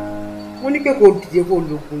mo ní pé kò dìde kò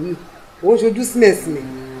lògùn yìí òun ṣojú símẹ̀símẹ̀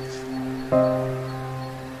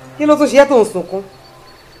Kí ló tó ṣe tó ń sunkún?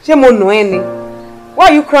 Ṣé mo nà ẹ́ ni? Why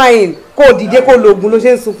are you crying? Kó dìde kó lo oògùn ló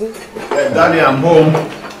ṣe ń sunkún. Daddy, I'm home.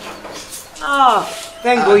 Ah,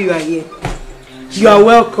 thank God you are here. You are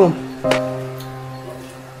welcome.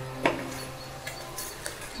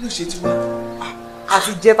 Kí ló ṣe tí wá?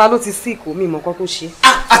 Àti jẹta ló ti sick o mi mọ̀ nǹkan tó ṣe.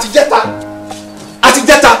 Àti jẹta.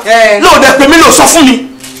 Lóòdẹ pé mi ló sọ fún mi.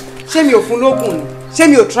 Ṣé mi ò fún lóògùn ni? Ṣé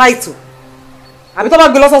mi ò try to? Àbí tó bá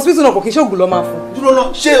gbé lọ sí hospital náà kò kí n ṣe ògùn lọ máa fún. Dúró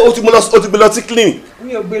náà, ṣé o ti gbé lọ sí clinic?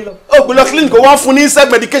 Mi ò gbé lọ. O gbé lọ clinic o wá fún ní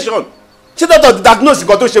self medication. Ṣé doctor ti diagnose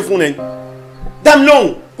nǹkan tó ṣe fún ni? Damn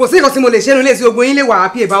no. Kò sí nǹkan tí mo lè ṣe nílé tí ogun yín lè wà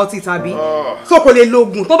happy about it àbí. So kò lè lo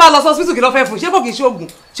oògùn tó bá lọ sí hospital kí ló fẹ́ fún. Ṣé kò kì í ṣe oògùn?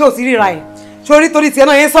 Ṣé o ti ríra ẹ̀? Sórí torí tiẹ̀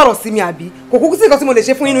náà yẹn sọ̀rọ̀ sí mi àbí. Kò kúkú sí nǹkan tí mo lè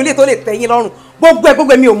ṣe fún yín nílé tó lè tẹ́ yín lọ́rùn. Gbogbo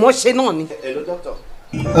ẹ̀ mi ò mọ̀ ṣe náà ni. Hello doctor.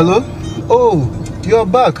 Hello? Oh, you're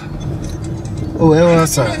back. Oh, ẹ wá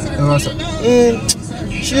sir.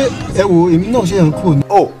 Ṣé ẹ wo èmi náà ṣe ń kúrò ní.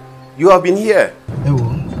 Oh, you have been here. Ẹ wo,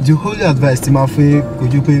 the holy advice ti máa fún kò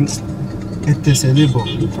ju pé ẹ tẹsẹ̀ lébọ̀.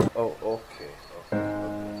 Oh, okay.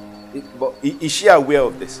 But is she aware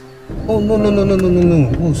of this? Oh, no.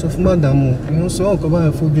 Oh, sọ fún mádàmù. Èèyàn sọ nǹkan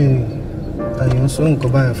báyẹn fóbìnrin. Èèyàn sọ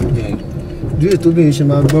nǹkan báyẹn fóbìnrin. Ìdílé tóbìnrin ṣe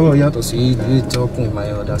máa gbọ́rọ̀ yàtọ̀ sí ìdílé tí ọkùnrin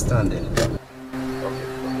máa understand ẹ̀.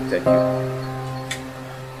 Thank you.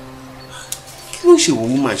 Kí ló ṣe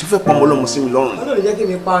wòwú máa ṣe fẹ́ pọ́nmọ́ lọ́mọ sí mi lọ́rùn? Ọlọ́run jẹ́ kí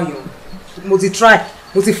mi pààyàn. Mo ti try,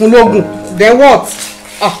 mo ti fún lóògùn. Then what?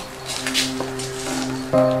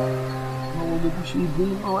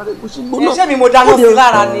 Ṣé mi mo dáná sí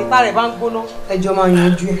lára ni tárẹ̀ bá ń gbóná? Ẹjọ́ máa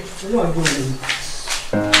yanjú ẹ̀.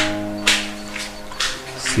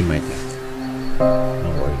 See my dear,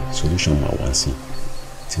 don't worry, solution máa wá sí.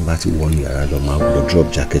 Tí n bá ti wọ yàrá lọ máa lọ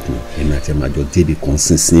drop jacket mi, èmi àti ẹ̀ máa jọ débi kan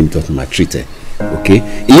sí níbi tó ti máa treat ẹ̀, okay?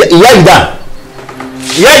 Ìyá ìdá,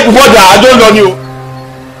 ìyá ìgbọ́dọ̀ àjọ lọ ni o.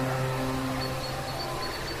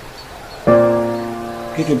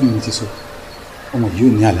 Gẹ́gẹ́ bí mo ti sọ, ọmọ yìí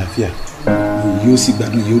ò ní àlàáfíà, yóò sì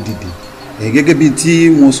gbádùn yóò dìde. Gẹ́gẹ́ bí tí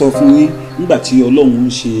mo sọ fún yín nígbà tí Ọlọ́run ń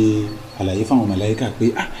ṣe àlàyé fáwọn màláíkà pé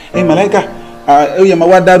màláíkà ó yẹ máa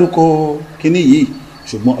wá dárúkọ kíní yìí,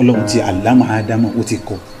 ṣùgbọ́n Ọlọ́run ti àlámà Ádámù ó ti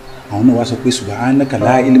kọ. Àwọn náà wá sọ pé subhanaka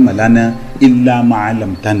la ilma lana illa ma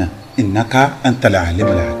 'allamtana innaka antal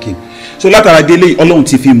alimul hakim. So látara délé Ọlọ́run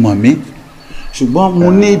ti fi mọ̀ mí, ṣùgbọ́n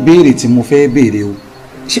mo ní ìbéèrè tí mo fẹ́ béèrè o.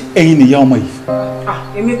 Ṣé ẹ̀yin nìyá ọmọ yìí?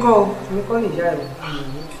 Èmi kọ́ nìyá rẹ̀.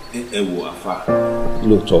 Ẹ wo àfà,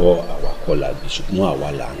 lóòótọ́ àwa kọ́ la bí ṣùgbọ́n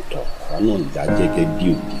àwa là ń tọ́, àwa náà ń dá gẹ́gẹ́ bí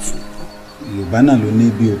òbí fún. Yorùbá náà ló ní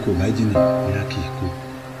bí oko bá jìnnà ìyá kì í kú.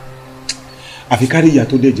 Àfi kárí ìyá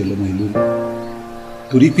tó dẹ̀jẹ̀ lọ́mọ ìlú ni,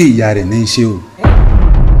 torí pé ìyá rẹ̀ ní í ṣe o.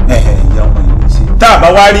 Ìyá ọmọ yìí ní í ṣe. Tá a bá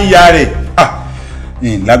wá rí ìyá rẹ̀,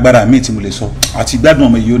 lágbára mi tí mo lè sọ àti gbádùn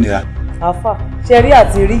ọmọ yìí ó nira. Àfà, ṣe rí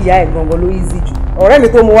àti rí ìyá ẹ̀ gangan ló easy jù. Ọ̀rẹ́ mi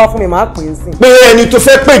tó mú wá fún mi máa pè é sí. Pé ẹni tó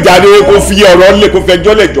fẹ́ pè jáde kó fi ọ̀rọ̀ lé kó fẹ́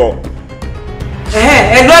jọ́ lẹ́jọ́.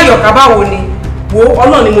 Ẹ̀lú àyọ̀ká báwo ni? Wo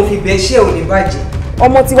Ọlọ́run ni mo fi bẹ̀ ṣé ò ní bàjẹ́.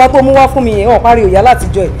 Ọmọ tiwa tó mú wá fún mi yẹn hàn parí òyà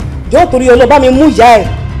látijọ́ ẹ̀. Jọ́ torí Ọlọ́run bá mi mú ìyá ẹ̀.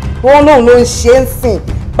 Wọ́n náà ló ń ṣe ń sìn.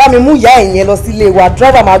 Bá mi mú ìyá ẹ̀ yẹn lọ sílé wa.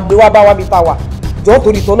 Dírọ́bà máa gbé wá bá wá bí ta wà. Jọ́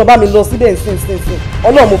torí tọ́lọ́ bá mi lọ síbẹ̀ sìn.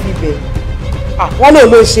 Ọlọ́run mo fi bẹ̀. Wọ́n náà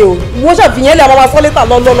ló ń ṣe o. Ìwọ ṣàfihàn lé àwọn ọmọ sọ́lẹ́tà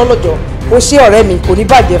lọ́lọ́lọ́jọ́. Ó ṣe ọ̀rẹ́ mi kò ní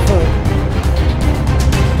bàjẹ́ fún ẹ.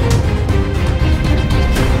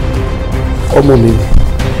 Ọmọ mi ni,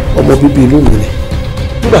 ọmọ bíbí inú mi ni.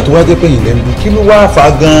 Nígbà tó wá jẹ́ pé yìí lẹ́nu, kí ló wá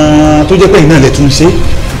fà gan-an tó jẹ́ pé yìí náà lè tún ṣe?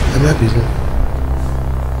 Ẹ má bínú,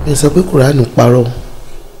 mi sọ pé Kùránì parọ́,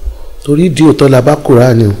 torí ìdí òótọ́ la bá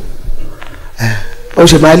Kùránì o. Ó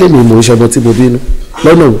ṣe máa lé mi mò ń ṣọmọ tí mo bínú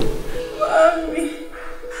lọ́nà o. Mami,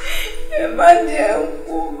 ẹ má jẹ́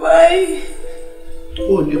kú báyìí.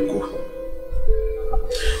 Ó ní kú,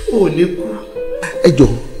 ó ní kú. Ẹ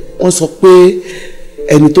jọ̀ọ́, wọ́n sọ pé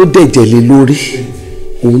ẹni tó dẹ̀jẹ̀ lé lórí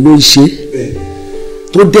òun ló ń ṣe,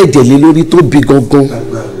 tó dẹ̀jẹ̀ lé lórí tó bí gangan.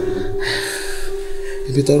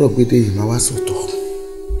 Ibi tọ́rọ̀ gbédè yìí máa wá sọ̀tọ̀.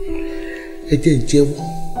 Ẹ jẹ́ ń jẹ́wọ́.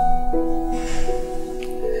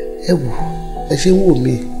 Ẹ wò, ẹ ṣe ń wò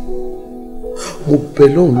mí. Mo bẹ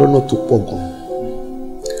lọ́hùn lọ́nà tó pọ̀ gan.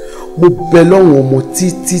 Mo bẹ lọ́hùn ọmọ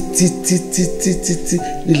títí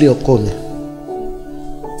nílé ọkọ mi.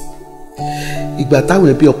 Ìgbà táwọn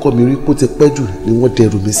ẹbí ọkọ mi rí kó ti pẹ́ jù ni wọ́n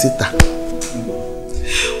dẹrù mi síta.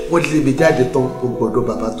 Wọ́n lé mi jáde tán gbogbo ọ̀dọ̀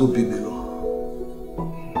bàbá tó bí mi lọ.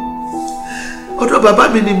 Ọ̀dọ̀ bàbá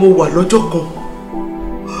mi ni mo wà lọ́jọ́ kan.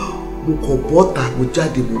 Mo kàn bọ́ta, mo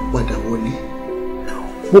jáde, mo padà wọlé.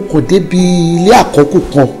 Mo kàn débi ilé àkọ́kù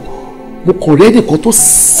kan. Mo kàn rí ẹnìkan tó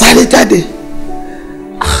sáré jáde.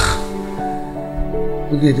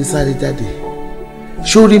 Mo ní ẹni sáré jáde.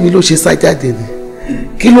 Ṣé ó rí mi ló ṣe sá jáde ni?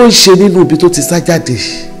 Kí ló ń ṣe nínú ibi tó ti sá jáde?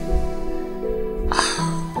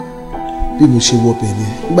 bí mo ṣe wọ bẹ̀ ni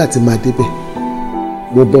nígbà tí màá débẹ̀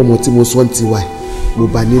mo bá ọmọ tí mo sọ ń tiwa ẹ̀ mo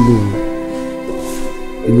bá nínú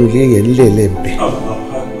inú ilé yẹn nílẹ̀ lẹ́ẹ̀bẹ̀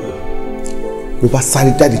mo bá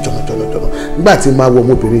sáré jáde jọ̀nàjọ̀nà nígbà tí màá wọ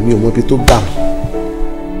ọmọbìnrin mi ò mọ ibi tó gbà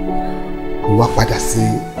mo wá padà sí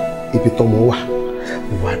ibi tọ́mọ wà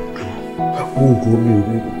mo wá dùn mo rò mi ò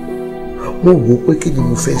rí mo wò pé kí ni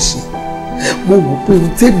mo fẹ́ ṣe mo wò pé ohun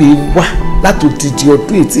tèmi wá látòdìdí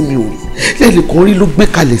ọdún èyí tí mi ò rí lẹ́yìn kan rí ló gbé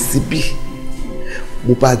kalẹ̀ síbí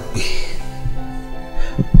mo bá gbé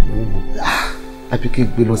àbí kí n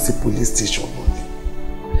gbé lọ sí police station mọ́ ni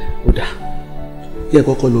ó dà yẹ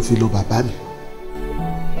kọ́kọ́ lọ fi lọ bàbá mi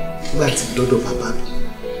nígbà tí dọ́dọ̀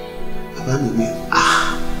bàbá mi ní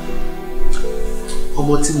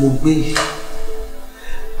ọmọ tí mo gbé yìí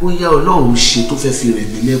bóyá Ọlọ́run ṣe tó fẹ́ fi rẹ̀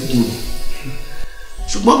mí lẹ́kùn ni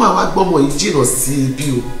ṣùgbọ́n màá wá gbọ́mọ yìí jìnnà sí ibi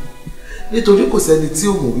o nítorí kò sẹ́ni tí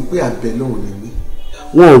ò mọ̀ wípé àbẹ̀ náà ni mí.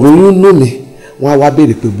 wọn ò ronú nù mí wọn á wá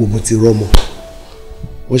béèrè pé mo ti rọ́mọ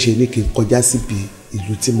wọ́n ṣe ní kí n kọjá síbi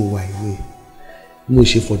ìlú tí mo wà yìí mo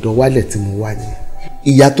ṣe fọ̀dọ̀ wálẹ̀ tí mo wà ní.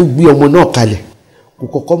 ìyá tó gbé ọmọ náà kalẹ̀ kò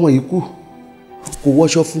kọ́kọ́ mọ̀ yìí kú kò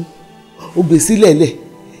wọṣọ fún ó gbé sílẹ̀ lẹ̀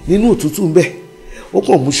nínú òtútù ń bẹ̀ ó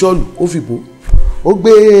kàn mú ṣọ́ọ̀lù ó fi bò ó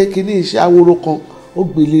gbé kinní iṣẹ́ aworo kan ó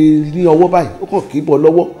gbélé ní ọwọ́ báyìí ó kàn kì í bọ̀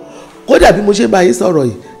lọ́wọ́ kódà bí mo ṣe bá yín sọ̀rọ̀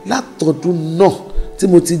yìí látọdún náà tí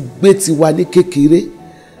mo ti gbé tiwa ní kékeré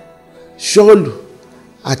ṣọ́ọ̀lù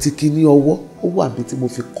àti kinní ọwọ́ ó wà bí tí mo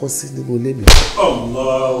fi kọ́ sí nínú ilé mi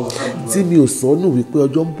tí mi ò sọnù wípé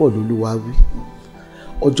ọjọ́ ń bọ̀ lólúwa wí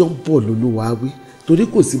ọjọ́ ń bọ̀ lólúwa wí torí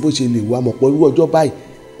kò sí bó ṣe lè wá mọ̀ pé irú ọjọ́ báyìí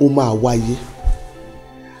ó máa wáyé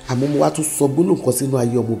àmọ́ mo wá tún sọ gbólóhùn kan sínú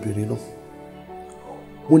ayé ọmọbìnrin náà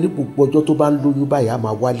mo ní gbogbo ọjọ́ tó bá ń lóyún báyìí á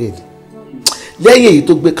máa wálẹ̀ ni lẹ́yìn èyí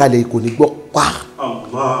tó gbé kalẹ̀ kò ní gbọ́ pa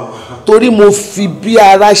torí mo fi bí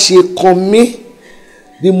ara ṣe kan mí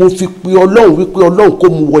ni mo fi pe Ọlọ́run wípé Ọlọ́run kó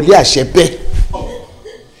mu wọlé àṣẹ bẹ́ẹ̀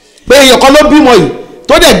pé èèyàn kan ló bímọ yìí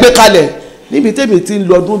tó dẹ̀ gbé kalẹ̀ níbi tèmi ti ń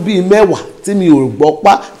lọ ọdún bíi 10 tí mi ò gbọ́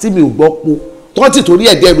pa tí mi ò gbọ́ po tó ti torí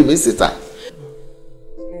ẹ̀dẹ́ ẹrù mi síta.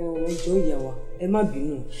 ẹjọ́ ìyá wa ẹ má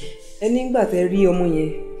bínú ẹ nígbà tẹ rí ọmọ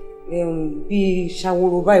yẹn bíi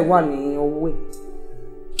ṣàwòrò báyìí wà ní ọwọ́ ẹ̀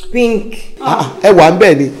pink. ẹ wà ń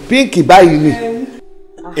bẹ̀ ni pink báyìí ni.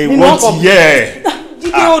 èèwọ̀ ti yẹ ẹ.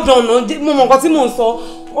 jíde ó dànù mo mọ̀ nǹkan tí mò ń sọ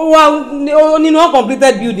ó wá nínú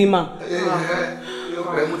uncompleted building ma.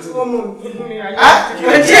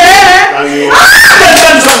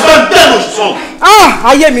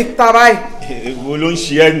 ayé mi ta báyìí. èwo ló ń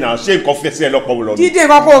ṣe ẹ náà ṣé nǹkan fẹ́ sí ẹ lọ́pọ̀ wò lọ́nà. jíde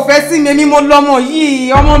nǹkan kò fẹ́ sí mi èmi mo lọ́mọ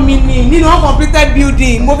yìí ọmọ mi ni nínú uncompleted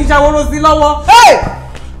building mo fi ṣàwòrò sí lọ́wọ́.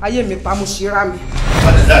 ayé mi ta mo ṣe ra mi.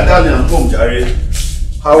 dáadáa ni à ń kó jàre.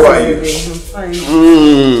 How are you? I'm fine.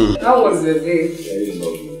 How was the day? Very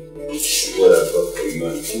lovely. What I got for you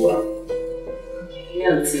and Tiwa. Me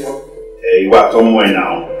and Tiwa. Ìwà àtọmọ ẹ̀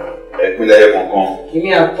náà. Ẹ pín lẹ́yẹ kankan. Èmi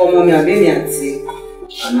àtọmọ mi àbí mi àti.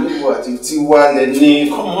 Àníwò àti Tiwa lẹ ní.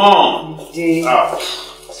 Come on. Jẹ́.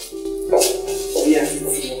 Èmi àti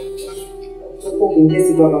Tiwa. Ó kì í jẹ́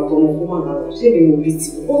sí bàbá tọmọ kó má nà ṣé mi mo bí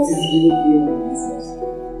Tiwa. Ó ti di ilé ìgbé mi business.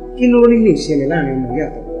 Kí ló rí lè ṣẹlẹ̀ láàrin ọmọ ìyá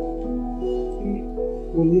àtọmọ?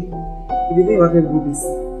 Olé, ibi tí ìwà fẹ́ gbòdì sí,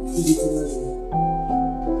 ibi tí wọ́n lè.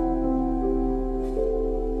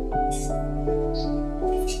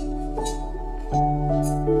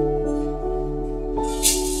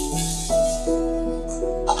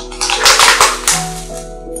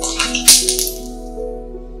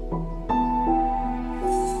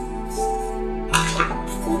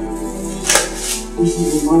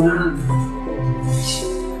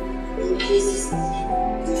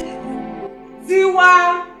 Tiwa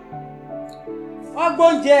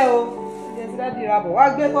ọgbọ́n jẹ́ o ìdẹ́sídádì ra bọ̀ wá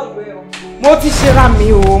gbé tọ̀gbẹ́ o. mo ti ṣera mi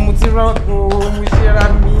o mo ti rọ́pò mo ṣera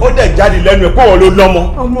mi. ó dẹ̀ jáde lẹ́nu ẹ̀ pé òun ló lọ́mọ.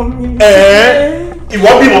 ọmọ mi ìwọ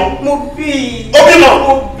bímọ. mo bí. ó bímọ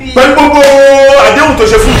pẹ̀lú gbogbo àdéhùn tó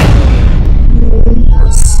ṣe fún mi.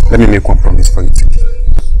 Let me make one promise for you today.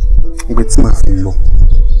 Ngbé tí màá fi lọ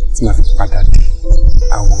tí màá fi padà dé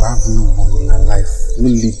I will have no one in my life, no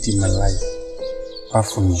lead in my life apart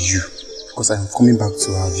from you because I am coming back to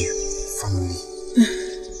have you, family.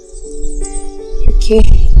 Okay,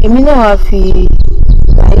 èmi náà wá fi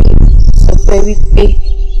báyìí sọ pé wípé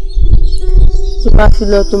tó bá fi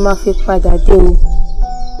lọ tó máa fi padà dé o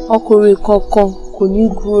ọkùnrin kankan kò ní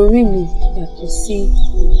gun orí mi yàtọ̀ sí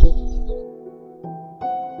ìwọ.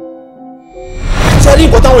 ṣe rí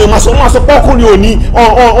nǹkan táwọn èèyàn máa sọ pé ọkùnrin ò ní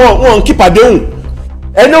wọn ń kípa déhùn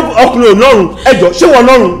ẹni ọkùnrin ò lọ́rùn ẹjọ́ ṣé wọ́n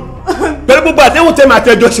lọ́rùn pẹ̀lú gbogbo àdéhùn tẹ́mi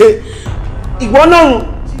àtẹjọ́ ṣe ìwọ lọ́rùn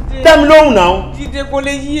tẹ́mi lọ́rùn náà. Jíde kò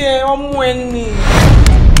lè yí ẹ ọmú ẹni.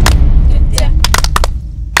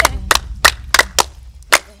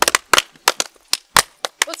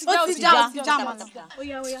 ti já mà.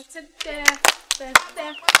 Oya tẹ́tẹ́.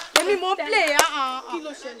 Èmi mo play Kí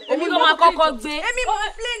ló ṣẹlẹ̀? Èmi ló máa kọ́kọ́ gbé. Èmi mo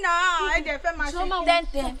play náà ẹ dẹ̀ fẹ́ máa ṣe.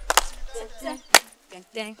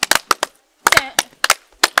 Tẹ́ntẹ́n.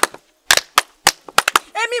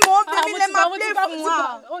 Èmi mo èmi lè máa play fún wa.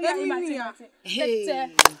 Èmi ni à.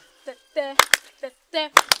 Tẹ́tẹ́.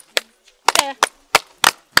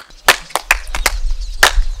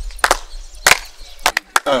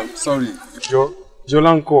 Sorry,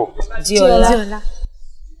 Jola ńkọ́. Diola.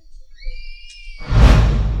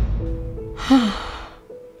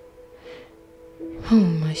 Báwo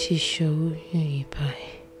máa ṣe ṣòro yàn yín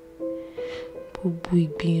báyìí? Gbogbo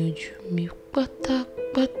ìgbìyànjú mi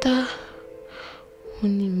pátápátá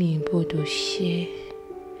wọ́n ní mi gbọ́dọ̀ ṣe.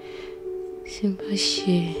 Tí n bá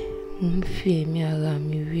ṣe, mo ń fi ẹ̀mí ara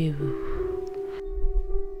mi wéwu.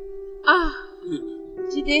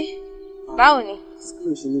 Jídé, báwo ni? Kí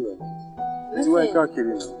ló ṣe níbẹ̀? Tí wọ́n ẹ̀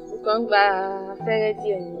káàkiri náà. Nǹkan gba afẹ́rẹ́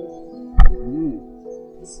díẹ̀ ni.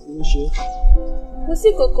 Kí ló ṣe? Mo sì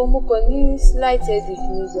kọ̀kọ́ mo kàn ní slight headache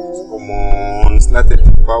ní ìjà rẹ̀. Ọmọ slight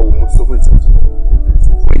headache báwo mo ti sọ fún ìtàn.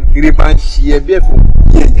 Ìkiri bá ń ṣe ẹbí ẹ̀fọ́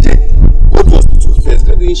yẹn jẹ́. Go to hospital first.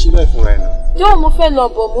 Lọ́dún yín ṣe báyìí fúnra ẹ̀ náà. Jọ́wọ́ mo fẹ́ lọ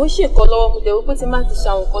bọ̀, mo ń ṣèkọ́ lọ́wọ́ mo dẹ̀ wípé tí máa ti ṣe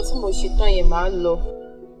àwọn nǹkan tí mo ṣe tán yẹn máa ń lọ.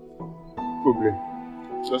 Problem.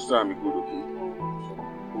 Just try me good, okay?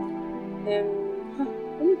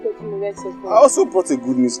 I also brought a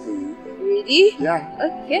good news for you. Really? Yeah.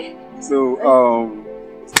 Okay. So,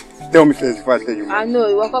 tell me first before I tell you. I know,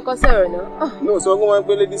 ìwọ kọ́kọ́ sọ̀rọ̀ náà. No, so I'm going to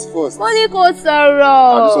play ladies first. Mo ní kó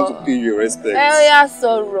sọ̀rọ̀. I just want to pay you respect. Ó yá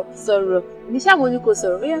sọ̀rọ̀. Ní ṣá mo ní kó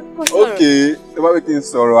sọ̀rọ̀. Ó yá kó sọ̀rọ̀. Okay, so why we think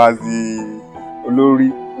sọ̀rọ̀ as the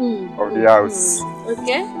olórí of the house.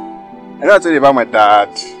 Okay. I know I told you about my dad.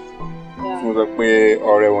 Mo sọ pé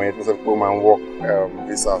ọ̀rẹ́ wọn yẹn tó sọ pé ó máa ń work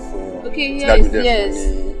visa fún wọn. Okay, yes.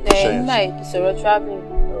 Nígbà ìsọ̀rọ̀ traveling.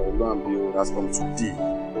 Lo and behold has come today.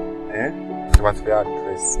 Ṣé wàá ti fẹ́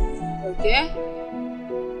address me? Okay.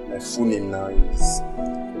 My full name now is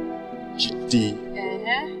Jide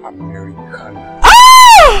Americana.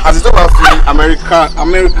 As it's about Americana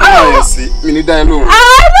yẹn sí, mi ní dá ẹ lóhùn.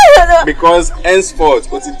 Because henceforth,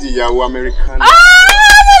 ó ti di ìyàwó Americana.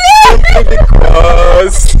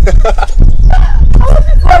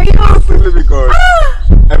 Simply because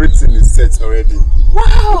everything is set already.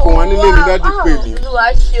 Wow! Wọ́n nílé mi dájú pé mi. Olúwa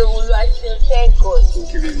ṣeun, thank God.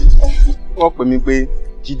 Wọ́n pè mí pé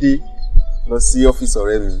Jídé lọ sí ọ́fíìsì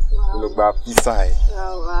ọ̀rẹ́ mi lọ gba visa ẹ̀.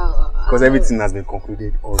 Because everything has been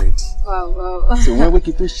concluded already. Wow. So when we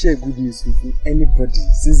get to share good news with anybody,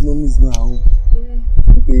 since mommy is not home,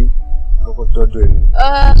 pé lọ́kọ̀ tọ́jú ẹ̀ ní.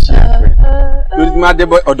 Lórí máa dé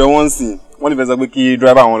ọ̀dọ̀ wọn sìn, wọ́n lè fẹ́ sọ pé kí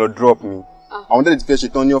driver wọn lọ drop me. Àwọn tẹ́lẹ̀ ti fẹ́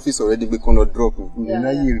ṣetán ní ọ́fíìsì already pé kán lọ drop me. Ǹjẹ́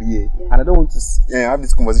náà yé rí ẹ. And I don't want to have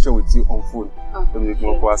this conversation with you on phone. Lórí mi kí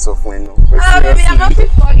wọ́n kó wá sọ fún ẹ náà. Baby, I'm happy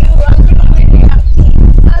for you. I'm really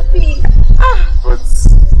happy. But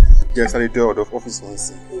yes, I do out of office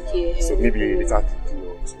once. Okay. So maybe later today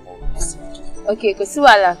or tomorrow. Okay, kò sí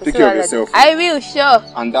wàhálà. Take care of yourself. I will, sure.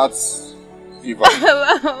 And that's fever.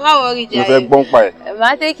 Má worry, Jare. Mo fẹ́ gbọ́n pa ẹ̀.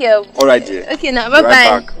 Ma take care of. All right, dear. Okay, now bye bye.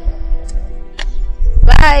 Right back.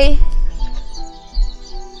 Bye.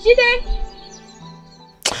 Jídé.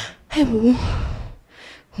 Ẹ wo,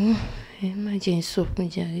 ẹ má jẹ́ n sọkún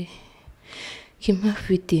jàre, kí n má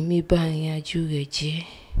fi tèmi bà ìrìn àjò rẹ̀ jẹ́.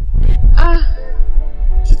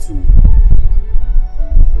 Títí.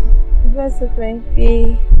 Ìfẹ́ sọ fún ẹ pé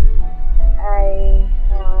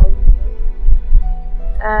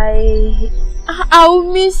I'll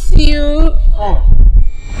miss you.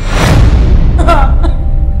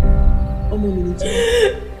 Ọmọ mi ni jẹ́.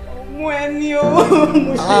 Ọmọ ẹni o.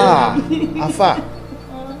 Afa.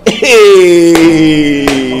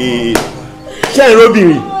 Ṣé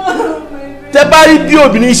ìrobìnrin? Tẹ́ bá rí bí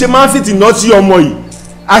obìnrin ṣe máa ń fìtì náà sí ọmọ yìí,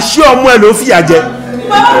 àṣé ọmọ ẹ̀ ló fìyà jẹ.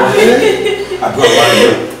 Àdúrà wa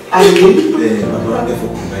rẹ̀. Bàbá wa kẹ́fọ́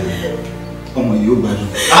kún báyìí. Ọmọ yìí ó gbádùn.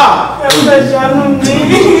 Ẹ fẹ́ ṣàánú mi.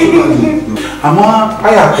 Àmọ́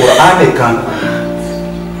àyà Kùránì kan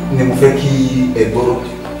ni mo fẹ́ kí ẹ̀gbọ́rọ̀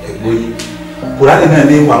ẹ̀gbọ́yé. Kùránì náà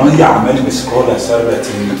ní wàá yà àmẹ́lì mẹ́sìkọ́lá sábà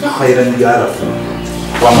tí xayira ní yàrá fún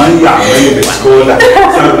wàá yà àmẹ́lì mẹ́sìkọ́lá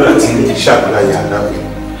sábà tí ṣàbùlà yàrá fún.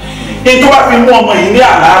 Ètò wa fi mú ọmọ yìí ní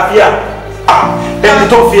àlàáfíà ẹni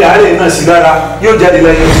tó fi àárẹ̀ náà sí lára yóò jáde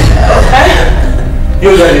láyé o.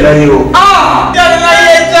 Yóò jáde láyé o. Jáde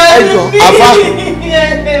láyé jáde. Ẹjọ́ Afa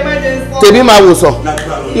tèmi máa wò sàn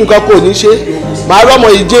nǹkan kò ní ṣe màá rọ́mọ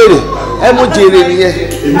yìí jèrè ẹ mú jèrè nìyẹn.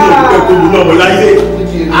 Èmi ò ní pẹ́ kó lu náà mọ́ láyé.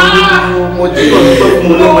 Mo jèrè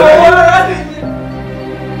fún un lọ́mọ láyé.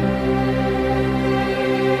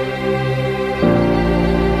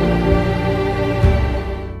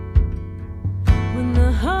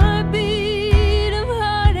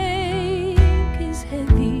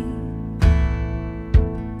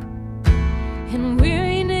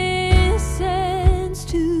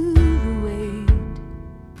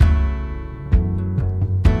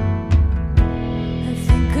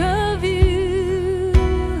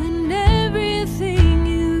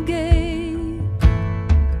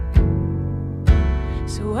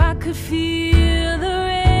 so I could feel